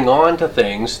you're holding on to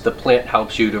things, the plant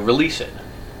helps you to release it,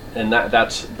 and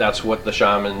that's what the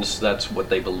shamans, that's what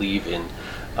they believe in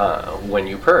when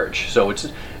you purge. So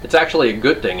it's actually a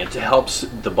good thing. It helps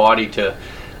the body to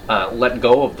let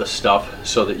go of the stuff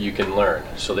so that you can learn,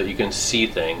 so that you can see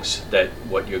things that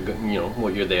what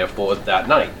you're there for that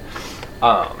night.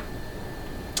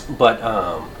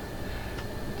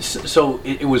 So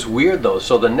it was weird though.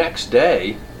 So the next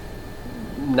day,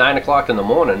 9 o'clock in the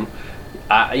morning,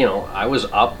 I was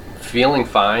up, feeling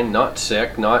fine, not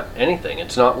sick, not anything.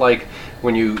 It's not like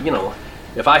when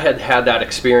if I had had that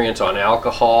experience on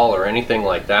alcohol or anything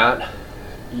like that,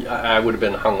 I would have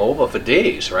been hungover for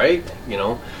days, right?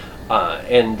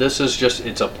 And this is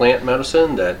it's a plant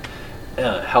medicine that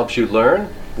helps you learn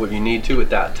what you need to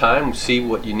at that time, see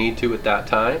what you need to at that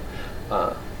time.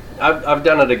 I've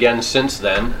done it again since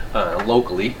then,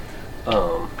 locally,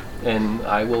 and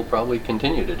I will probably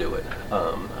continue to do it.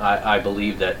 I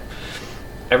believe that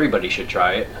everybody should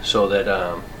try it so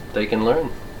that they can learn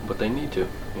what they need to,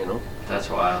 That's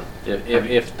wild.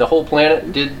 If the whole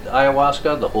planet did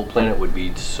ayahuasca, the whole planet would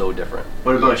be so different.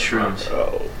 What about shrooms?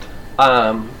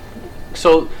 Oh.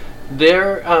 So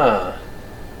they're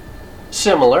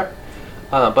similar,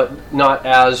 but not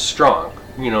as strong.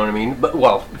 You know what I mean? But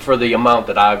for the amount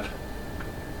that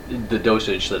the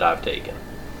dosage that I've taken.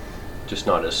 just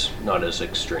not as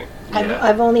extreme.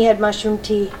 I've only had mushroom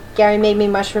tea. Gary made me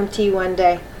mushroom tea one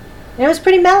day. And it was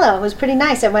pretty mellow. It was pretty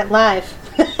nice. I went live.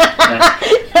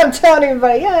 I'm telling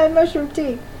everybody, yeah, I had mushroom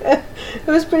tea. It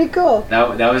was pretty cool.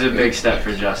 That was a big step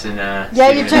for Justin. Yeah,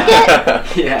 you took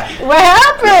it? Yeah. What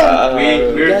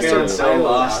happened? We were Justin feeling was so so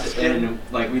lost, lost, and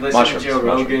like we listened Mushrooms, to Joe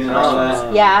Rogan and all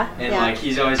that. Yeah. And yeah. like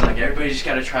he's always like, everybody just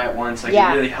gotta try it once. Like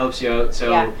Yeah. it really helps you out.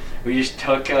 So Yeah. we just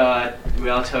took, we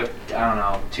all took, I don't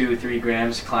know, 2 or 3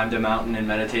 grams, climbed a mountain and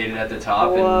meditated at the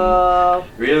top. Whoa.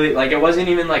 And really, like it wasn't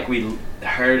even like we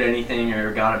heard anything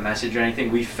or got a message or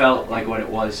anything. We felt like what it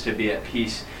was to be at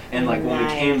peace. And like when we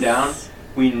came down, Nice.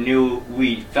 we knew,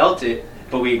 we felt it,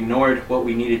 but we ignored what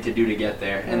we needed to do to get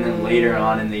there. And then later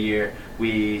on in the year,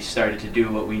 we started to do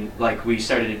we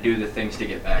started to do the things to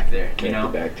get back there. Can't You know,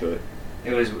 get back to it.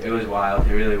 it was wild.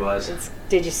 It really was.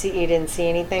 Did you see? You didn't see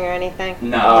anything or anything?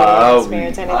 No, You didn't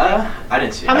experience anything? I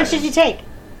didn't see. How it. much did you take?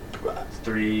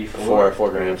 3, 4. 4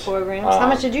 3 or grams. 4 grams. How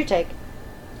much did you take?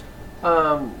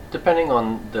 Depending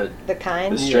on the The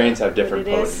kind. The strains have different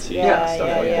What it is? potencies Yeah, and stuff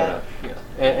yeah, like yeah.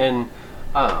 that. and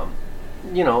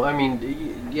you know, I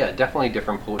mean, yeah, definitely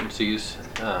different potencies,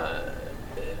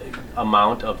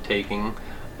 amount of taking,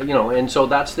 you know, and so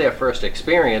that's their first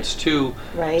experience too.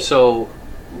 Right. So,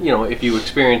 you know, if you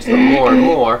experience them more and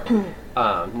more,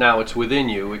 now it's within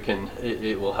you.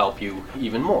 It will help you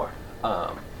even more.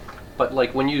 But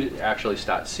like when you actually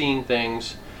start seeing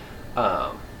things,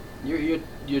 you're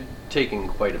taking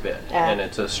quite a bit, and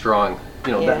it's a strong,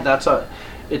 you know, Yeah.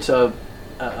 it's a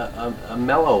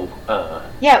mellow.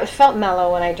 Yeah, it felt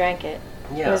mellow when I drank it.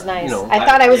 Yeah, It was nice. you know, I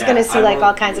thought I was going to see I like won't-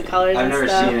 all kinds of colors I've and never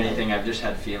stuff. seen anything. I've just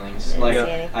had feelings. Didn't Like see I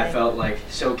anything. felt like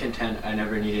so content. I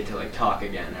never needed to like talk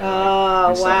again. Or, like, Oh,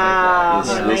 and stuff wow. Like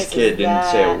that. How You know? nice This is kid didn't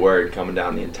say a that? word coming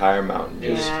down the entire mountain.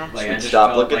 It was, Yeah. like, I We'd just stop,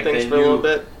 felt look at like things they for a little knew-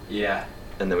 bit, Yeah,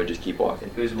 and then we just keep walking.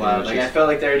 it was And wild. was Like I just- felt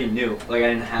like they already knew. Like I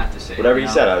didn't have to say. whatever it, he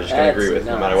you said, know? I was just gonna That's agree with,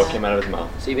 no matter nuts. what came out of his mouth.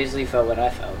 So you basically felt what I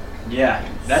felt. Yeah,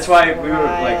 that's why we were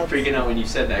like Wild. freaking out when you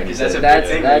said that, because When that's you a said big that,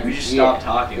 thing. that- Like, we just yeah. stopped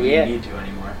talking. We Yeah. didn't need to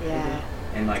anymore. Yeah.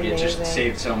 And like It's it just amazing.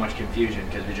 saved so much confusion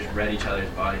because we just read each other's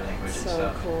body language and So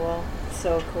stuff. cool.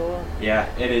 So cool. Yeah,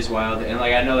 it is wild, and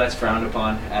like I know that's frowned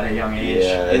upon at a young age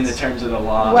Yeah, in the it's- terms of the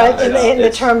law. What and in the, stuff. in the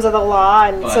it's- terms of the law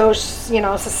and But- so you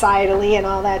know societally and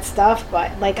all that stuff,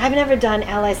 but like I've never done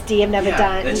LSD. I've never Yeah,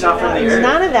 done it's not from the earth.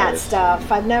 none of that It's-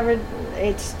 stuff. I've never.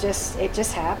 It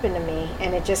just happened to me,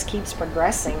 and it just keeps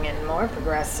progressing and more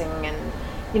progressing, and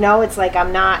you know it's like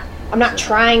I'm not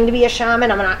trying to be a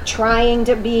shaman. I'm not trying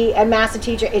to be a master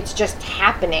teacher. It's just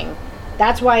happening.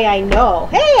 That's why I know.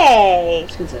 Hey,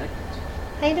 It's good, Zach.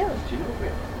 how you doing? Do you know if we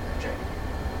have a drink?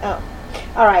 Oh,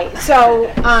 all right.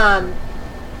 So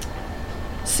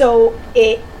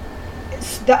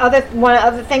one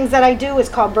of the things that I do is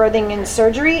called birthing and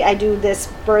surgery. I do this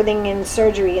birthing and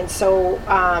surgery, and so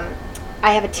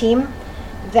I have a team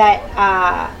that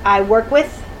I work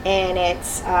with, and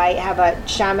I have a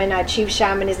shaman, a chief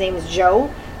shaman. His name is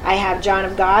Joe. I have John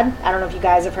of God. I don't know if you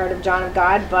guys have heard of John of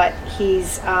God, but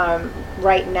he's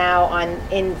right now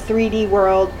in 3D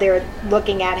world. They're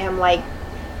looking at him like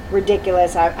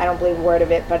ridiculous. I don't believe a word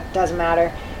of it, but it doesn't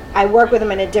matter. I work with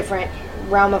him in a different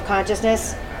realm of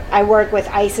consciousness. I work with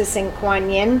Isis and Kuan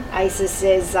Yin. Isis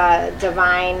is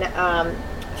divine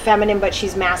feminine, but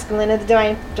she's masculine of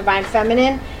the divine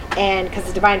feminine, and because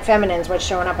the divine feminine is what's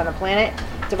showing up on the planet.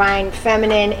 Divine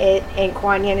feminine, and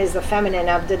Kuan Yin is the feminine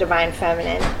of the divine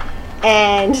feminine.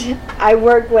 And I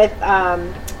work with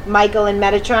Michael and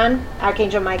Metatron,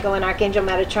 Archangel Michael and Archangel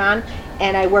Metatron,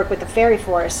 and I work with the fairy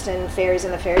forest and fairies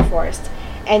in the fairy forest.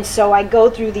 And so I go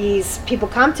through these, people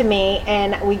come to me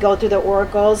and we go through the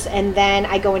oracles, and then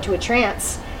I go into a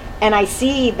trance and I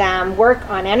see them work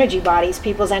on energy bodies,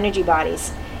 people's energy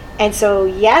bodies. And so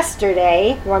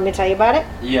yesterday, you want me to tell you about it?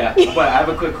 Yeah, but I have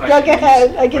a quick question. Go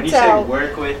ahead, I can when you tell. say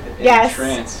work with and Yes.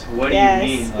 trance, what Yes, do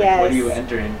you mean? Like, yes. what are you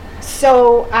entering?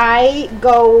 So I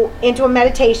go into a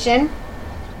meditation.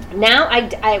 Now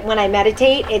I when I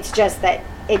meditate, it's just that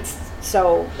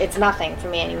it's nothing for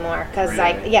me anymore, because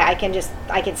Really? I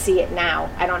can see it now.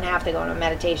 I don't have to go into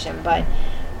meditation, but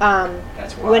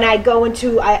That's wild. when I go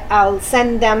into, I'll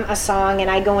send them a song, and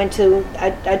I go into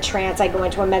a trance. I go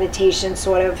into a meditation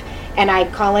sort of, and I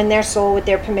call in their soul with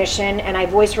their permission, and I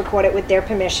voice record it with their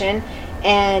permission,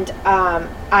 and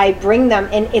I bring them,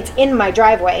 and it's in my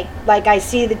driveway. Like I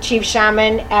see the chief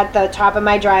shaman at the top of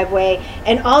my driveway,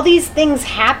 and all these things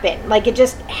happen. Like it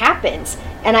just happens,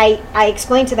 and I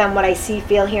explain to them what I see,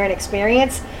 feel, hear, and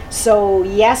experience. So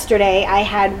yesterday I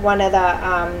had one of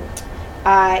the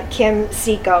Kim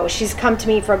Siko. She's come to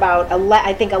me for about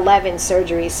 11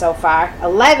 surgeries so far.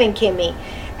 11, Kimmy.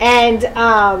 And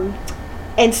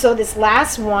And so this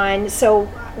last one, so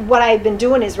what I've been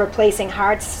doing is replacing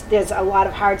hearts. There's a lot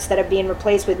of hearts that are being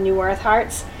replaced with New Earth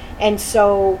hearts. And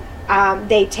so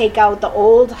they take out the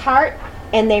old heart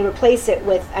and they replace it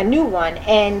with a new one.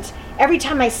 And every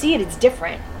time I see it, it's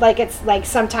different. Like, it's like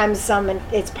sometimes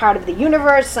it's part of the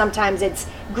universe, sometimes it's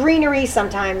greenery,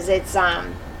 sometimes it's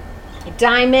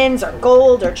diamonds or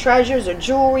gold or treasures or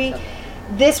jewelry.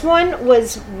 This one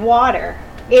was water.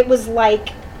 It was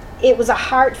a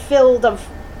heart filled of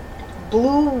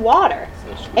blue water,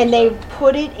 and they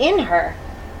put it in her.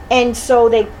 And so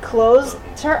they closed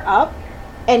her up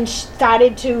and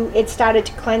started to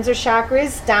cleanse her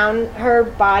chakras down her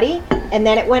body, and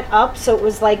then it went up, so it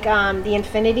was like the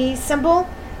infinity symbol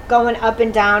going up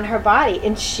and down her body,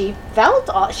 and she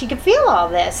could feel all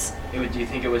this. Do you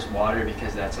think it was water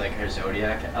because that's like her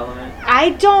zodiac element?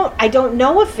 I don't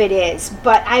know if it is,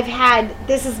 but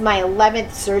this is my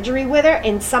 11th surgery with her,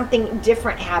 and something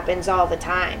different happens all the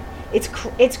time.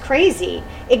 It's crazy.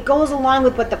 It goes along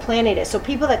with what the planet is. So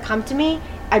people that come to me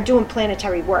are doing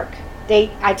planetary work.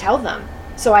 I tell them.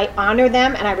 So I honor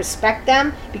them and I respect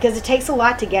them, because it takes a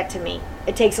lot to get to me.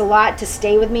 It takes a lot to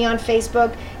stay with me on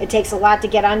Facebook. It takes a lot to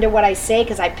get under what I say,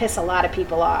 because I piss a lot of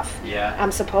people off. Yeah.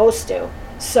 I'm supposed to.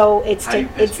 So How do you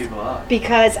piss people off?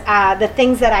 Because the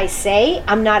things that I say,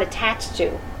 I'm not attached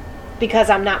to, because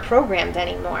I'm not programmed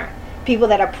anymore. People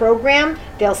that are programmed,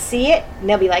 they'll see it and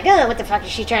they'll be like, "Oh, what the fuck is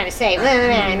she trying to say?"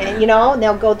 And, and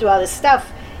they'll go through all this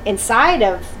stuff inside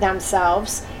of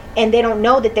themselves, and they don't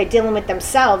know that they're dealing with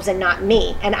themselves and not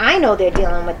me. And I know they're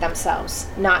dealing with themselves,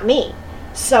 not me.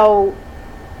 So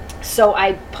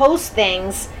I post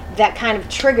things that kind of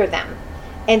trigger them.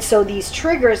 And so these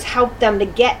triggers help them to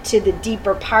get to the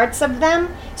deeper parts of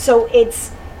them. So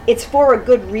it's for a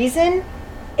good reason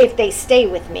if they stay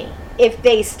with me. If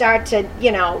they start to,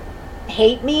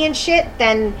 hate me and shit,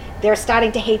 then they're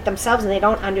starting to hate themselves, and they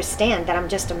don't understand that I'm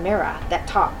just a mirror that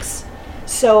talks.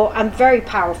 So I'm very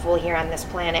powerful here on this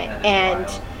planet. And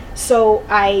wild. So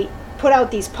I put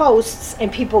out these posts,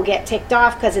 and people get ticked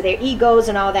off because of their egos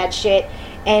and all that shit.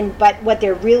 But what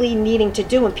they're really needing to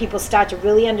do, when people start to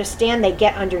really understand, they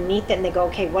get underneath it and they go,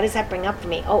 okay, what does that bring up for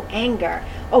me? Oh, anger.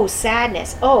 Oh,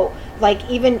 sadness. Oh, like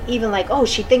even like, oh,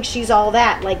 she thinks she's all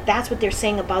that. Like, that's what they're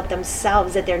saying about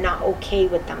themselves, that they're not okay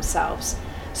with themselves.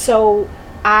 So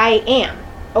I am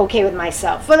okay with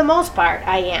myself. For the most part,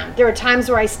 I am. There are times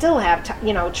where I still have,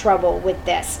 trouble with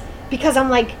this, because I'm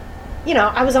like,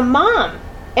 I was a mom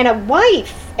and a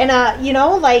wife and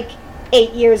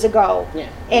 8 years ago. Yeah.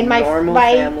 And my Normal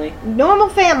family. Normal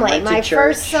family. Went to My church.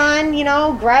 first son,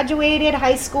 graduated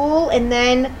high school, and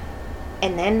then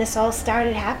this all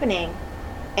started happening.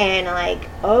 And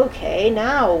okay,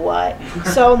 now what?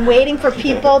 So I'm waiting for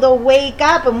people to wake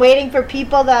up. I'm waiting for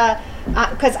people to,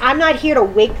 because I'm not here to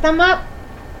wake them up.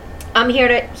 I'm here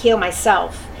to heal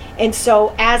myself. And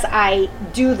so as I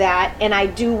do that, and I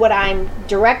do what I'm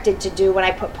directed to do when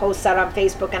I put posts out on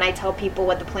Facebook, and I tell people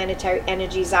what the planetary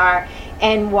energies are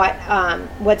and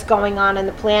what's going on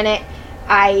the planet,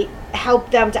 I help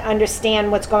them to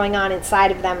understand what's going on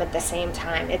inside of them at the same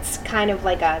time. It's kind of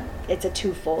like it's a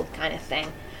twofold kind of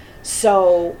thing.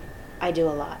 So I do a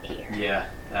lot here. Yeah,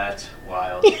 that's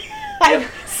wild.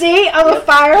 See, I'm a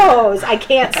fire hose. I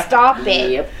can't stop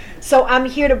it. Yep. So I'm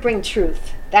here to bring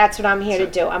truth. That's what I'm here to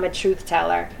do. I'm a truth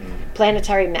teller,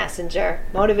 planetary messenger,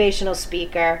 motivational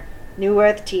speaker, New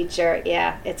Earth teacher.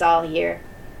 Yeah, it's all here.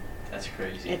 That's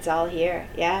crazy. It's all here.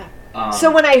 Yeah.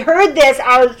 So when I heard this,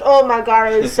 I was, oh my God,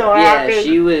 I was so happy. Yeah,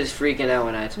 she was freaking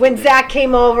out when Zach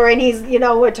came over and he's,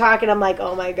 we're talking, I'm like,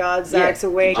 oh my God, Zach's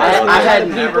awake. I had had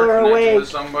people never are connected awake. with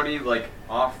somebody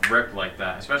off rip like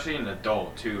that, especially an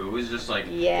adult too. It was just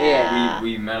Yeah.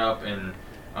 we met up and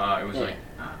it was like,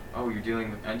 oh, you're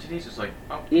dealing with entities? It's like,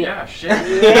 oh, Yeah. shit.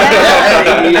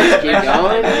 Yeah. You just keep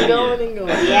going and going and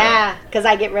going. Yeah, because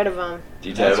I get rid of them. Do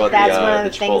you tell about That's the one of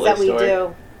the things Chipotle that we story?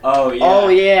 do. Oh yeah. Oh,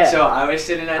 yeah. So I was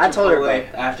sitting at I told her Chipotle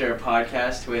about after a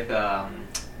podcast with a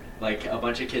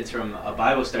bunch of kids from a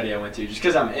Bible study I went to, just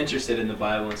because I'm interested in the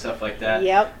Bible and stuff like that.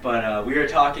 Yep. But we were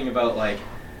talking about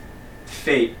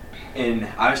fate, and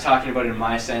I was talking about it in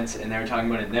my sense, and they were talking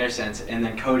about it in their sense. And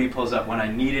then Cody pulls up when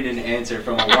I needed an answer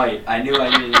from a white. I knew I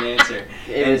needed an answer.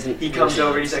 He comes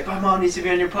over and he's like, "My mom needs to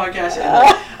be on your podcast."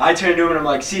 And I turn to him and I'm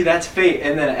like, "See, that's fate."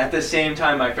 And then at the same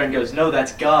time, my friend goes, "No,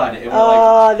 that's God." And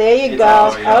we're there you it's go.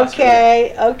 all- yeah,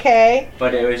 it's Okay.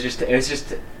 But it was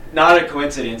just not a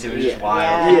coincidence. It was just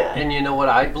wild. Yeah. And you know what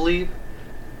I believe?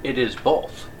 It is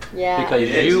both. Yeah. Because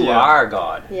It is, you yeah. are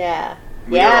God. Yeah.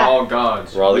 We Yeah. are all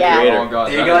gods. We're all the Yeah. We're creator. all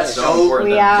gods. They That got is so- important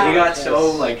We that- are. They got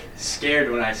so like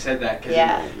scared when I said that because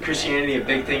Yeah. in Christianity, a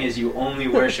big thing is you only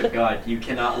worship God. You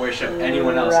cannot worship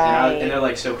anyone else. Right. And they're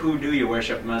like, so who do you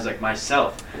worship? And I was like,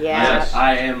 myself. Yeah. I was like,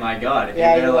 I am my God. And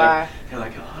Yeah, they're you like, are. they're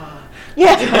like, ah.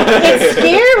 Yeah, it's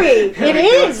scary. Like, It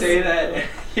don't is. say that.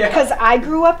 Yeah. Because I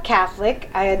grew up Catholic.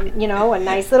 I had, you know, a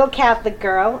nice little Catholic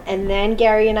girl. And then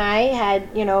Gary and I had,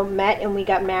 you know, met and we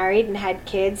got married and had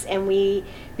kids. And we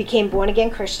became born-again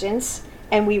Christians.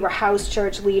 And we were house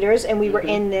church leaders. And we were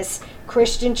in this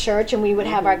Christian church. And we would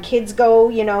have our kids go,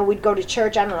 you know, we'd go to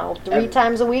church, I don't know, 3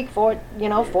 times a week, 4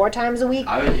 times a week.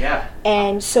 Yeah.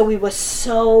 And so we were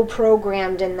so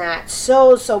programmed in that.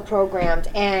 So programmed.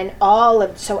 And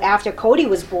so after Cody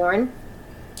was born,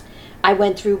 I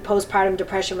went through postpartum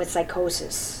depression with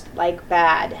psychosis, like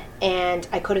bad, and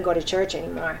I couldn't go to church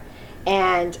anymore.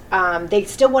 And they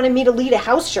still wanted me to lead a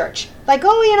house church. Like,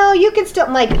 oh, you know, you can still,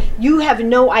 I'm like, you have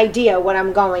no idea what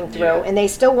I'm going through. Yeah. And they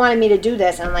still wanted me to do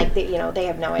this. And I'm like, you know, they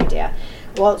have no idea.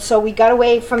 Well, so we got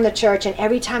away from the church, and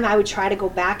every time I would try to go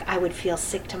back, I would feel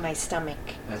sick to my stomach.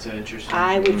 That's interesting.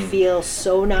 I would feel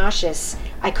so nauseous.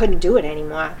 I couldn't do it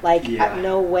anymore. Like, Yeah.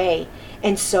 no way.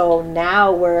 And so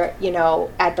now we're, you know,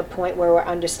 at the point where we're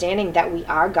understanding that we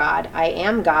are God. I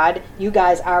am God. You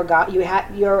guys are God.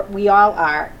 We all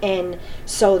are. And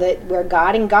so that we're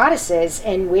God and goddesses,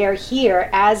 and we're here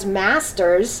as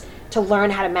masters to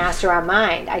learn how to master our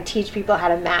mind. I teach people how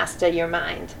to master your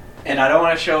mind. And I don't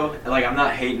want to show, like, I'm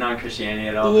not hating on Christianity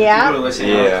at all. Yeah. People who are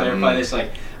listening, I Yeah. want to clarify this. Like,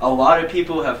 a lot of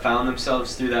people have found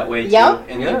themselves through that way, too. Yep.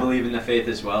 And Yeah. they believe in the faith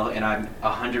as well. And I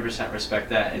 100% respect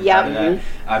that. And Yep. part of that,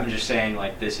 I'm just saying,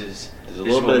 like, this is There's a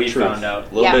this little is what bit we of truth. found out. A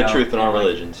little Yeah. bit of truth in all And, like,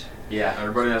 religions. Yeah.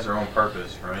 Everybody has their own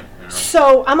purpose, right? You know?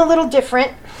 So I'm a little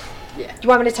different. Yeah. Do you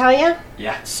want me to tell you?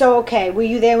 Yeah. So, okay, were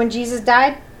you there when Jesus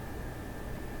died?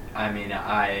 I mean,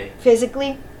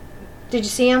 Physically? Did you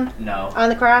see him no. on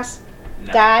the cross?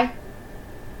 No. Die?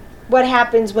 What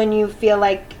happens when you feel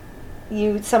like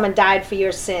someone died for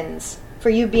your sins, for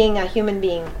you being a human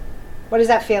being? What does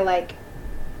that feel like?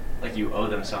 Like you owe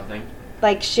them something.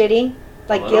 Like shitty?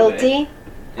 Like little guilty? in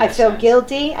I a feel sense.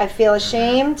 guilty. I feel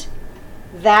ashamed.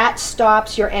 That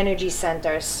stops your energy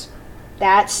centers.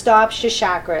 That stops your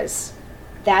chakras.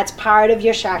 That's part of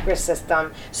your chakra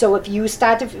system. So if you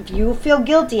feel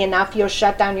guilty enough, you'll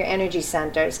shut down your energy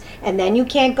centers. And then you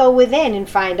can't go within and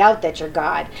find out that you're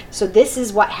God. So this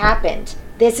is what happened.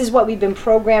 This is what we've been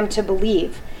programmed to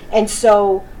believe. And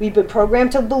so we've been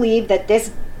programmed to believe that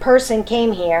this person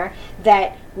came here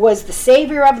that was the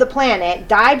savior of the planet,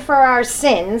 died for our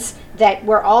sins, that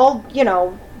we're all, you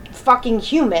know, fucking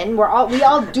human. We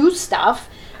all do stuff.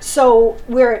 So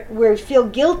we feel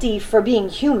guilty for being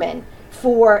human,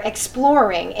 for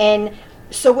exploring. And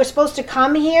so we're supposed to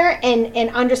come here and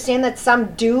understand that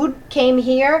some dude came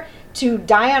here to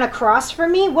die on a cross for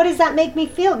me. What does that make me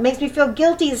feel? It makes me feel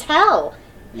guilty as hell.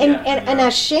 And, Yeah. and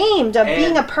ashamed of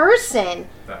being a person.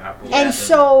 The apple And is-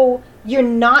 so you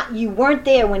weren't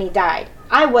there when he died.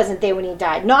 I wasn't there when he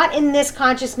died. Not in this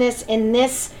consciousness, in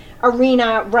this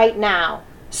arena right now.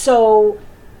 So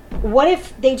what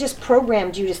if they just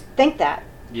programmed you to think that?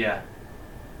 Yeah.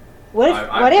 What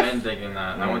I've if been thinking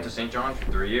that. I went to St. John's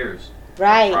for 3 years.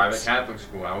 right. Private Catholic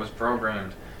school. I was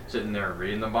programmed, sitting there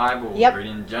reading the Bible, Yep.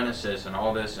 reading Genesis and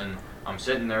all this, and I'm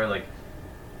sitting there like,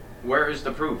 where is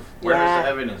the proof? Where is Yeah. the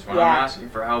evidence? When Yeah. I'm asking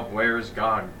for help, where is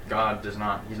God? God does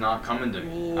not. He's not coming to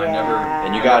me. I never. Yeah.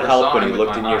 And you I got never help saw when him you with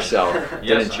looked in my eyes. yourself,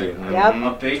 Yes, didn't you? I Yep.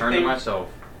 A big turned to thing myself.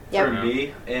 Yep. for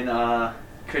me in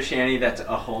Christianity that's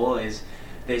a whole is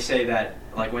they say that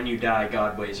like when you die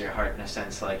God weighs your heart in a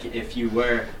sense, like if you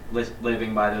were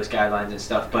living by those guidelines and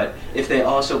stuff, but if they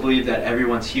also believe that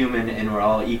everyone's human and we're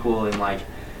all equal and like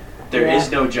there is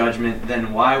Yeah. no judgment,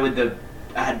 then why would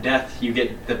at death you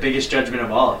get the biggest judgment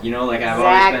of all, you know? Like I've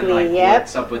always been Exactly, like, yep.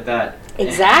 what's up with that?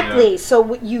 Exactly.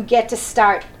 So you get to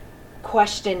start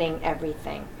questioning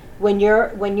everything. When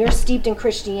you're steeped in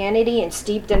Christianity and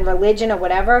steeped in religion or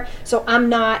whatever. So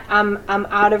I'm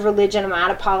out of religion, I'm out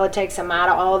of politics, I'm out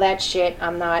of all that shit.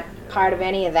 I'm not part of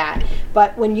any of that.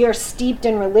 But when you're steeped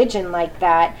in religion like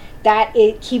that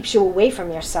it keeps you away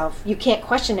from yourself. You can't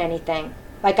question anything.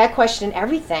 Like I question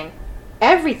everything.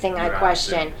 Everything I Right,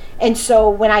 question. yeah. And so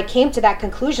when I came to that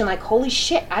conclusion, like, holy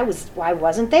shit, I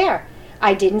wasn't there.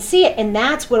 I didn't see it. And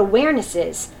that's what awareness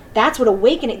is. That's what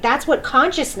awakening, that's what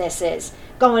consciousness is.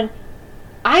 Going,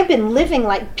 I've been living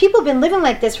like, people have been living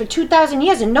like this for 2,000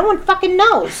 years and no one fucking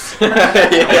knows.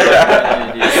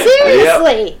 Yeah.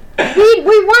 Seriously.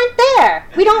 We weren't there.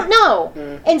 We don't know.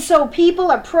 And so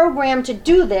people are programmed to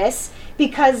do this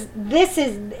because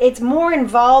it's more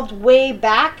involved way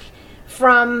back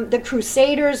from the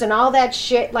Crusaders and all that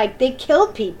shit. Like, they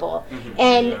killed people,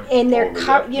 and they're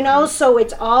you know, so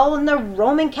it's all in the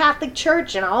Roman Catholic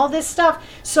Church and all this stuff.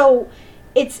 So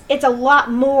it's a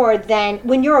lot more than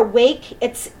when you're awake.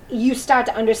 You start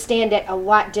to understand it a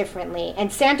lot differently. And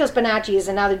Santos Bonacci is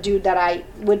another dude that I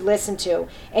would listen to,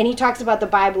 and he talks about the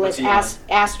Bible as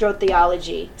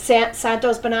astrotheology.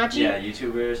 Santos Bonacci. Yeah,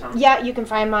 YouTuber or something. Yeah, you can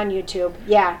find him on YouTube.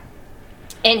 Yeah.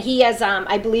 And he has,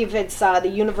 I believe it's the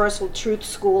Universal Truth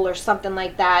School or something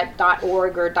like that,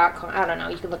 .org or .com. I don't know.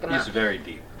 You can look him up. He's very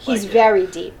deep. He's very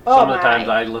deep. Oh, Some of the times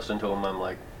I listen to him, I'm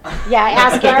like... Yeah, I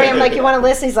asked Gary, I'm like, you want to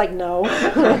listen? He's like, no.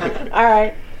 All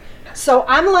right. So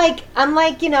I'm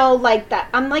like, you know,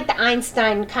 I'm like the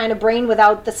Einstein kind of brain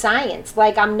without the science.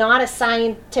 Like, I'm not a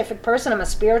scientific person. I'm a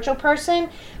spiritual person.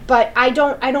 But I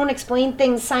don't explain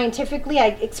things scientifically. I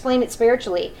explain it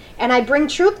spiritually. And I bring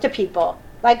truth to people.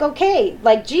 Like, okay,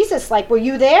 like Jesus, like, were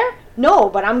you there? No,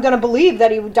 but I'm going to believe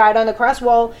that he died on the cross.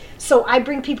 Well, so I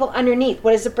bring people underneath.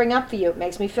 What does it bring up for you? It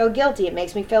makes me feel guilty. It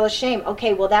makes me feel ashamed.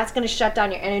 Okay, well, that's going to shut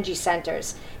down your energy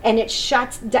centers. And it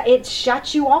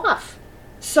shuts you off.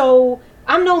 So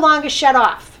I'm no longer shut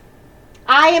off.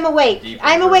 I am awake.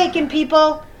 I'm awakened,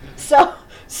 people.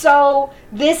 So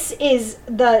this is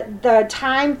the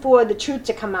time for the truth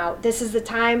to come out. This is the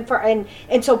time for, and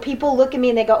so people look at me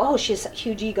and they go, oh, she has a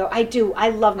huge ego. I do. I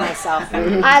love myself.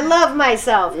 I love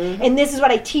myself. And this is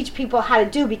what I teach people how to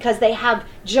do, because they have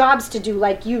jobs to do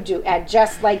like you do, Ed,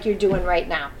 just like you're doing right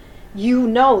now. You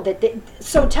know that.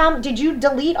 So Tom, did you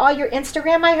delete all your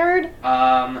Instagram, I heard?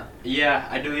 Yeah,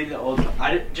 I deleted the old.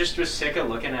 I just was sick of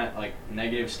looking at like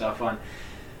negative stuff on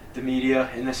the media,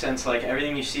 in the sense like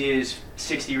everything you see is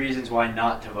 60 reasons why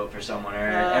not to vote for someone,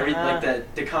 or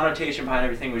like the connotation behind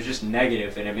everything was just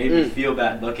negative, and it made me feel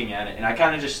bad looking at it, and I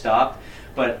kind of just stopped.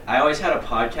 But I always had a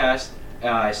podcast.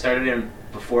 I started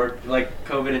it before like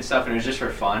COVID and stuff, and it was just for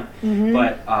fun.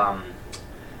 But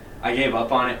I gave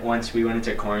up on it once we went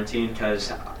into quarantine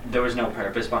because there was no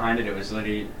purpose behind it. It was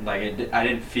literally like I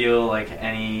didn't feel like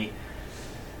any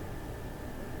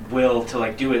will to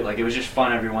like do it. Like, it was just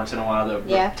fun every once in a while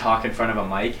to talk in front of a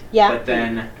mic. But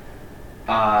then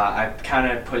I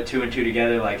kind of put two and two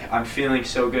together. Like, I'm feeling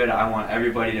so good, I want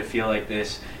everybody to feel like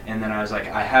this. And then I was like,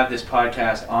 I have this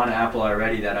podcast on Apple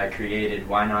already that I created.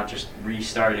 Why not just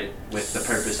restart it with the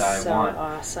purpose I want?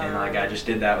 Awesome. And like, I just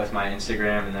did that with my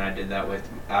Instagram, and then I did that with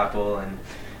Apple, and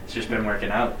it's just been working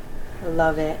out. I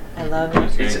love it. I love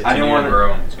It's it. going to continue to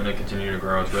grow. It's going to continue to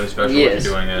grow. It's really special what you're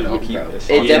doing. I'll keep this.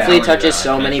 It definitely touches I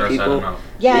so can't many stress that people. enough.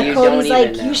 Yeah, You Cody's don't like,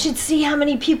 even know. you should see how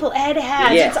many people Ed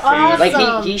has. Yeah. It's awesome.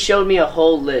 Like, he showed me a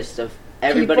whole list of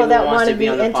everybody People that who wants wanna to be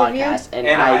on the be interviewed? podcast, and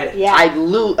And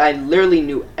I literally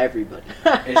knew everybody,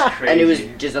 It's crazy. and it was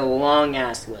just a long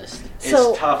ass list. So-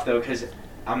 It's tough though, because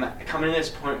I'm coming to this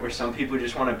point where some people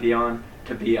just want to be on,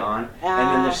 and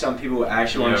then there's some people who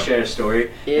actually want to share a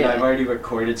story. And Yeah. I've already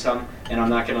recorded some, and I'm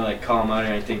not gonna like call them out or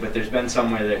anything, but there's been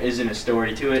some where there isn't a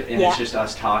story to it, and Yeah. it's just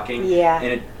us talking. Yeah.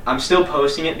 And I'm still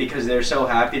posting it because they're so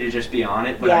happy to just be on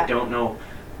it, but Yeah. I don't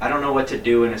know what to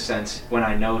do in a sense when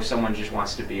I know someone just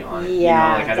wants to be on it.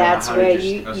 Yeah, Like, I don't that's know how where to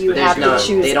just, That's you the have thing. to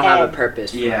choose They don't Ed. have a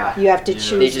purpose. Yeah. You have to Yeah.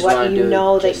 choose They just what wanna you do it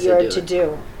know that just to you're do to it.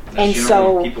 do. That's And you so,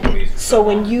 don't want people pleasing so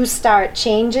when someone. you start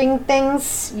changing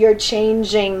things, you're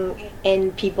changing,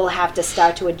 and people have to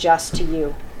start to adjust to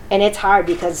you. And it's hard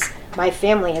because my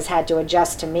family has had to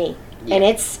adjust to me. And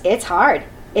it's hard.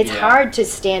 It's Yeah. hard to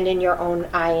stand in your own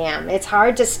I am. It's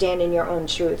hard to stand in your own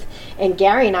truth. And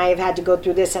Gary and I have had to go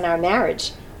through this in our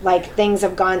marriage. Like, things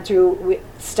have gone through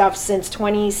stuff since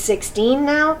 2016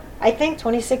 now, I think,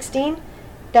 2016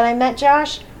 that I met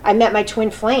Josh. I met my twin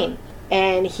flame,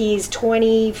 and he's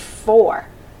 24.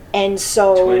 And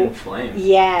so... Twin flame.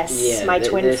 Yes, my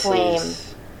twin flame.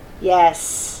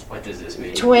 Yes. What does this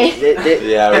mean? Twin.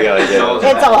 Yeah, we gotta get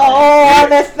It's a whole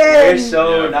other We're thing.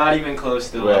 so Yeah. not even close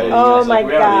to the Right. level you Oh guys. my Like,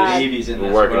 we're God. babies in We're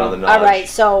this working world. on the knowledge. All right,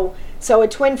 so a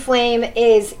twin flame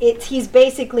he's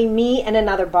basically me in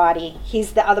another body.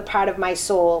 He's the other part of my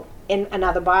soul in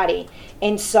another body.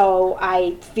 And so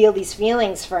I feel these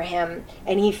feelings for him,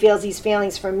 and he feels these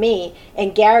feelings for me.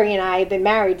 And Gary and I have been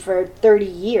married for 30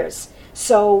 years.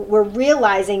 So we're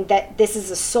realizing that this is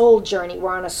a soul journey.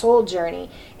 We're on a soul journey.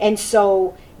 And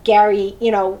so Gary,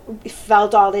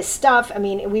 felt all this stuff. I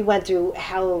mean, we went through a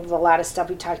hell of a lot of stuff.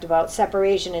 We talked about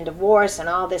separation and divorce and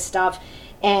all this stuff.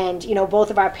 And, both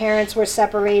of our parents were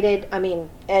separated,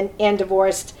 and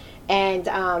divorced. And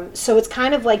so it's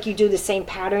kind of like you do the same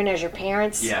pattern as your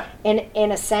parents,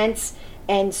 in a sense.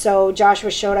 And so Joshua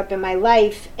showed up in my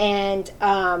life, and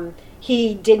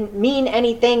He didn't mean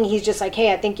anything. He's just like,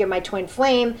 hey, I think you're my twin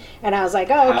flame. And I was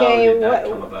like, oh, How okay. did that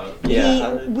come about?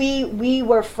 Yeah. We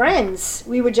were friends.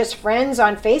 We were just friends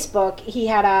on Facebook. He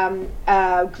had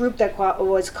a group that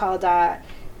was called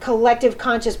Collective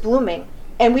Conscious Blooming.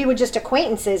 And we were just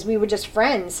acquaintances. We were just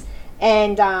friends.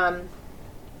 And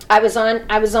I was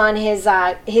on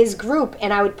his group,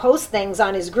 and I would post things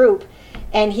on his group.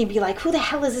 And he'd be like, who the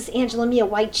hell is this Angela Mia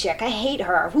White chick? I hate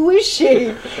her. Who is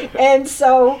she? And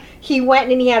so he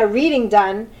went and he had a reading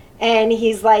done. And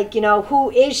he's like, who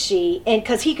is she? And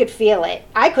because he could feel it.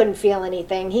 I couldn't feel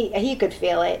anything. He could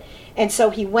feel it. And so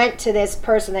he went to this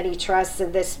person that he trusts,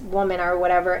 this woman or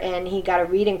whatever, and he got a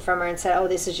reading from her and said, oh,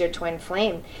 this is your twin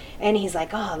flame. And he's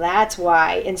like, oh, that's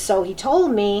why. And so he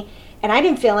told me, and I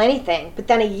didn't feel anything. But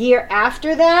then a year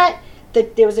after that,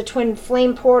 there was a twin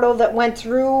flame portal that went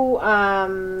through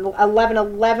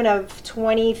 11/11 of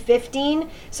 2015.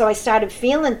 So I started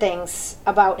feeling things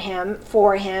about him,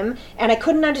 for him, and I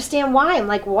couldn't understand why. I'm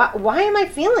like, why am I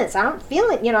feeling this? I don't feel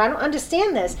it. I don't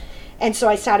understand this. And so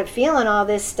I started feeling all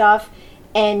this stuff,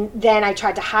 and then I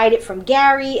tried to hide it from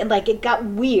Gary, and like it got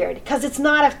weird because it's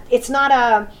not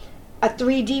a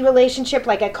 3D relationship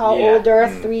like I call Old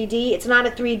Earth 3D. It's not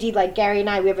a 3D like Gary and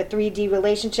I. We have a 3D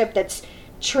relationship that's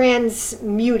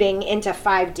transmuting into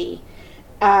 5D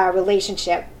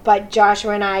relationship, but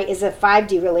Joshua and I is a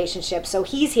 5D relationship. So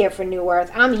he's here for New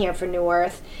Earth, I'm here for New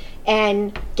Earth,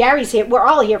 and Gary's here. We're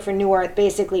all here for New Earth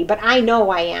basically, but I know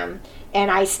I am,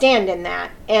 and I stand in that.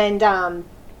 And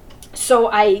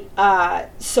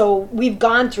so we've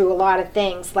gone through a lot of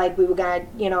things. Like we were gonna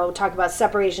talk about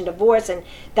separation, divorce, and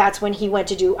that's when he went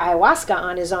to do ayahuasca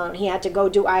on his own. He had to go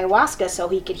do ayahuasca so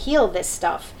he could heal this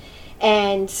stuff.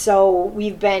 And so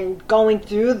we've been going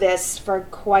through this for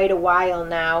quite a while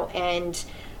now, and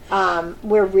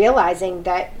we're realizing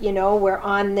that, we're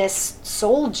on this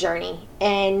soul journey,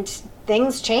 and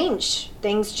things change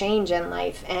in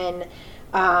life, and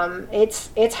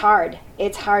it's hard.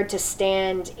 It's hard to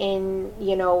stand in,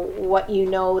 what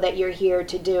that you're here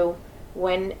to do,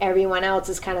 when everyone else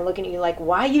is kind of looking at you like,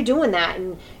 why are you doing that?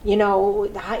 And,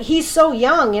 he's so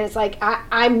young, and it's like,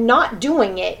 I'm not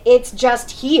doing it. It's just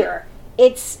here.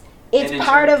 It's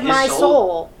part of my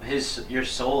soul. Your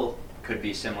soul could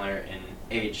be similar in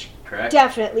age, correct?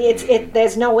 Definitely.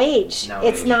 There's no age.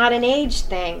 It's not an age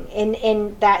thing.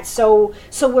 In that, so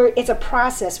it's a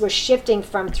process. We're shifting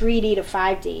from 3D to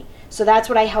 5D. So that's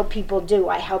what I help people do.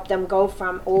 I help them go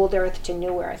from old Earth to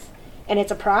new Earth. And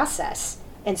it's a process.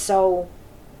 And so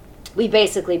we've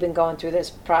basically been going through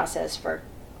this process for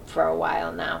a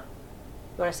while now.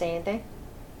 You want to say anything?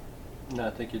 No,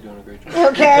 I think you're doing a great job.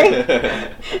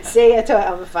 Okay. See, I told you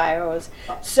I'm a fire hose.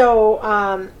 So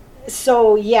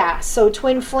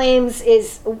Twin Flames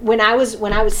is when I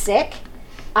was sick,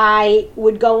 I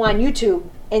would go on YouTube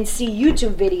and see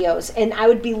YouTube videos, and I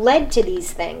would be led to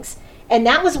these things. And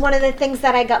that was one of the things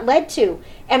that I got led to.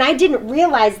 And I didn't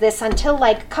realize this until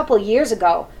like a couple years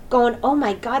ago, going, oh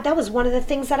my God, that was one of the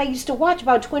things that I used to watch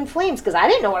about twin flames, because I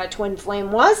didn't know what a twin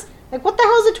flame was. Like, what the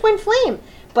hell is a twin flame?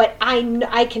 But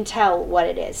I can tell what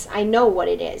it is. I know what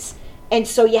it is. And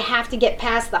so you have to get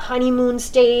past the honeymoon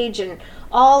stage and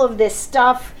all of this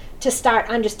stuff to start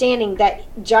understanding that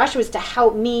Joshua's to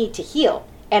help me to heal,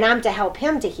 and I'm to help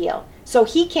him to heal. So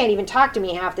he can't even talk to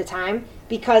me half the time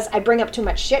because I bring up too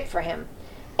much shit for him.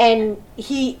 And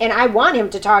I want him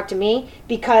to talk to me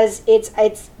because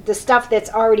it's the stuff that's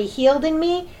already healed in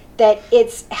me, that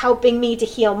it's helping me to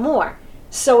heal more.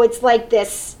 So it's like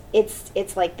this.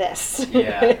 It's like this.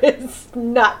 Yeah. It's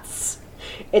nuts.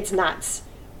 It's nuts.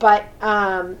 But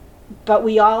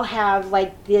we all have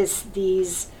like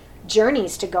these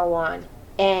journeys to go on.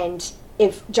 And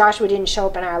if Joshua didn't show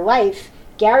up in our life,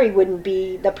 Gary wouldn't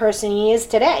be the person he is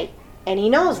today. And he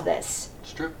knows this.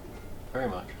 It's true. Very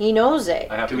much. He knows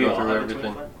it. I have Do to we go all through have a everything.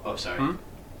 twin flame? Oh, sorry. Hmm?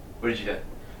 What did you do?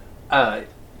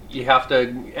 You have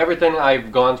to, everything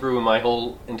I've gone through in my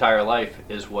whole entire life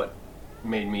is what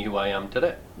made me who I am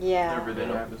today. Yeah. Everything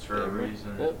happens for a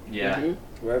reason. Yep. Yeah.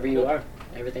 Mm-hmm. Wherever you are,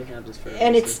 everything happens for a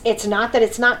And reason. it's not that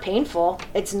it's not painful.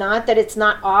 It's not that it's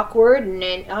not awkward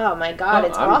and oh my God,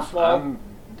 it's awful.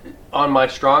 On my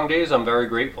strong days, I'm very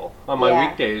grateful. On my Yeah.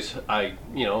 weak days, I,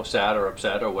 sad or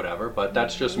upset or whatever, but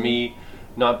that's just me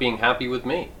not being happy with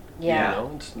me. Yeah.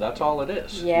 That's all it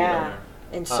is. Yeah.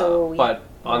 And so But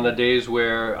on the days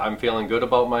where I'm feeling good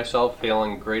about myself,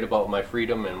 feeling great about my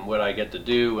freedom and what I get to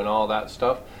do and all that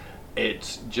stuff,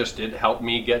 it helped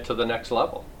me get to the next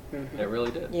level. Mm-hmm. It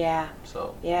really did. yeah.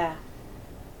 So Yeah.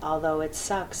 Although it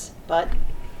sucks, and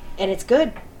it's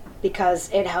good because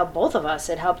it helped both of us.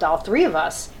 It helped all three of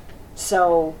us.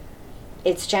 So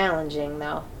it's challenging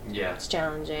though. Yeah. It's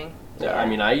challenging. Yeah, I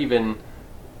mean, I even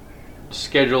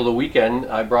scheduled a weekend.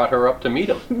 I brought her up to meet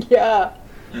him. Yeah.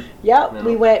 Yep.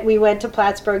 No. We went to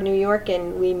Plattsburgh, New York,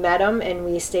 and we met him, and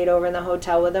we stayed over in the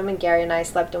hotel with him, and Gary and I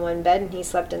slept in one bed, and he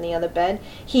slept in the other bed.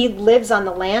 He lives on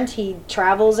the land. He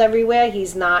travels everywhere.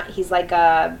 He's like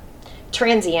a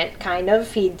transient, kind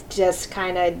of. He just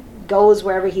kind of goes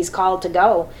wherever he's called to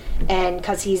go, and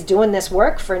because he's doing this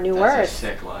work for New That's Earth. a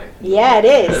sick life. Yeah, it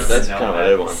is. That's kind of what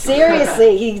I want.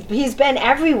 Seriously, he's been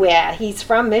everywhere. He's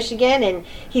from Michigan, and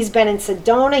he's been in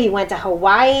Sedona. He went to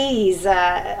Hawaii. He's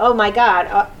oh my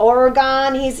God,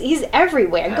 Oregon. He's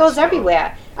everywhere. He goes That's dope.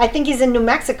 everywhere. I think he's in New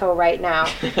Mexico right now.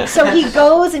 So he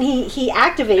goes and he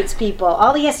activates people.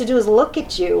 All he has to do is look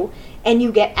at you, and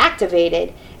you get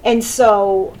activated. And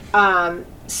so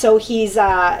he's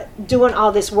doing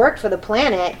all this work for the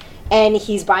planet. And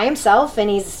he's by himself, and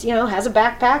he's, has a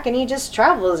backpack, and he just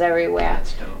travels everywhere.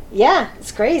 That's dope. Yeah,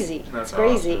 it's crazy. That's It's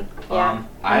crazy. awesome. Yeah.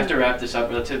 I have to wrap this up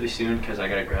relatively soon because I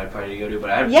got a grad party to go to. But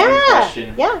I have Yeah, one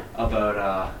question yeah.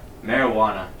 about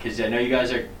marijuana, because I know you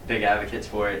guys are big advocates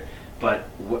for it, but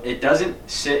it doesn't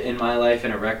sit in my life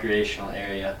in a recreational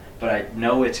area. But I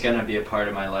know it's gonna be a part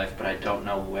of my life, but I don't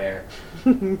know where.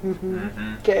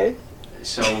 Okay.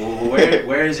 So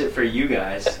where is it for you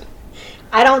guys?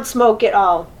 I don't smoke at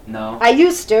all. No. I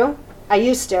used to,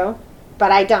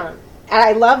 but I don't. And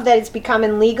I love that it's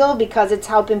becoming legal because it's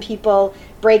helping people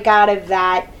break out of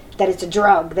that it's a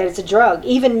drug,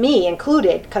 even me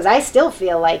included, because I still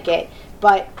feel like it.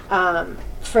 But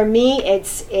for me,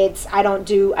 it's I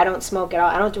don't smoke at all.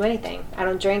 I don't do anything. I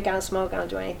don't drink, I don't smoke, I don't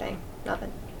do anything.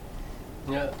 Nothing.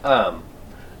 Yeah.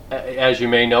 As you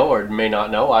may know or may not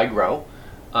know, I grow.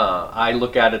 I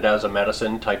look at it as a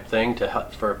medicine type thing to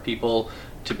help for people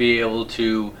to be able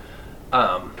to,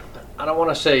 I don't want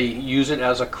to say use it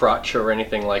as a crutch or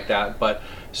anything like that, but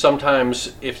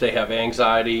sometimes if they have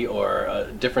anxiety or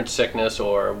a different sickness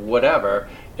or whatever,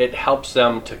 it helps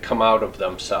them to come out of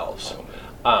themselves.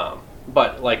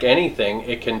 But like anything,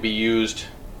 it can be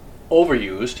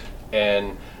overused,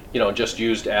 and just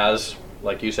used as,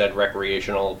 like you said,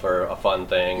 recreational for a fun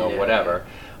thing or whatever.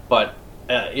 But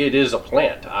it is a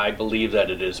plant. I believe that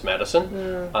it is medicine,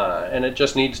 and it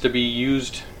just needs to be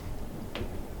used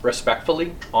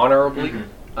respectfully, honorably,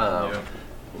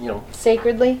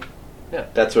 Sacredly.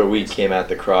 That's where we came at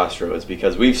the crossroads,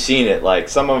 because we've seen it. Like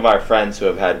some of our friends who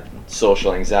have had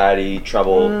social anxiety,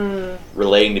 trouble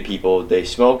relating to people, they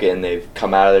smoke it and they've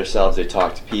come out of themselves. They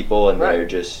talk to people and they're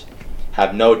just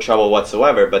have no trouble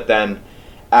whatsoever. But then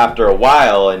after a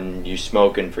while, and you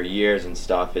smoking for years and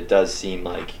stuff, it does seem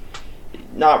like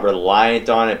not reliant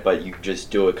on it, but you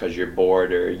just do it because you're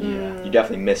bored, or you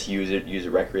definitely misuse it, use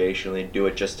it recreationally, do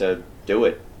it just to do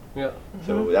it. Yeah.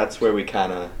 So that's where we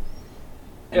kind of.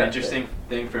 An interesting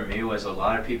thing for me was a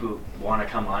lot of people who want to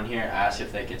come on here ask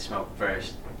if they could smoke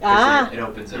first. It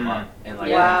opens them up, and I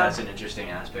think that's an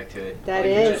interesting aspect to it. That Like,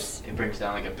 is. it brings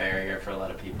down like a barrier for a lot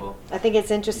of people. I think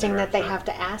it's interesting that they have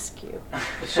to ask you.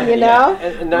 Yeah,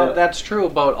 and that's true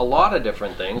about a lot of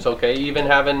different things. Okay, even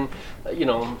having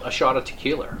a shot of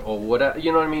tequila or whatever.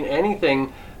 You know what I mean?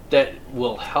 Anything that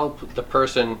will help the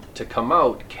person to come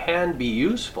out can be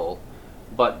useful,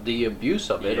 but the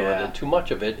abuse of it or the too much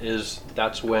of it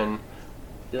that's when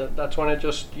it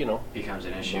just becomes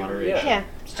an issue. Yeah,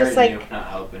 it's just Hurting like you, not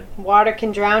helping. water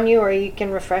can drown you or you can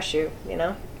refresh you.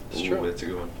 It's true. That's a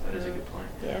good one. That is a good point.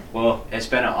 Yeah. Well, it's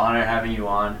been an honor having you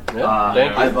on. Yeah,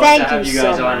 thank you. I'd love Thank to have you you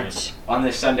guys so on much. on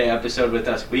this Sunday episode with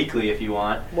us weekly if you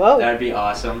want. Whoa. That'd be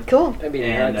awesome. Cool. That'd be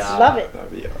And, nuts. Love it.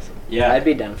 That'd be awesome. Yeah, I'd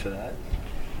be down for that.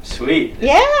 sweet.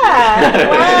 Yeah.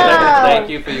 Wow. Thank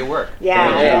you for your work.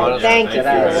 Yeah. Thank you for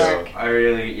your Thanks. work. I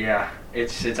really,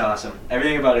 it's awesome.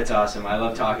 Everything about it's awesome. I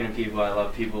love talking to people. I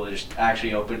love people just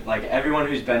actually open. Like everyone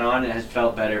who's been on has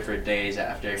felt better for days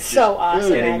after. So just awesome,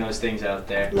 Getting man. those things out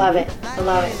there. Love it. I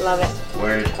love it. Love it.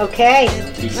 Word. Okay.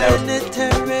 Peace out.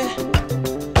 Planetary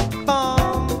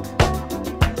bomb.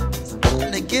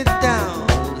 Starting to get down.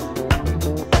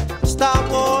 Star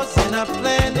Wars in a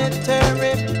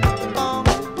planetary bomb.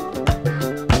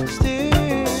 Still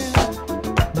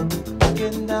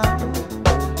getting down.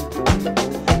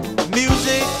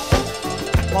 Music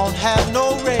won't have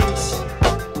no race.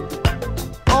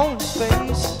 On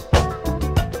space,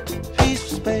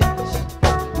 peaceful space.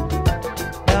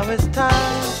 Now it's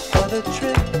time for the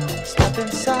trip. Step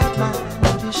inside my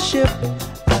little ship.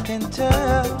 I can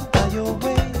tell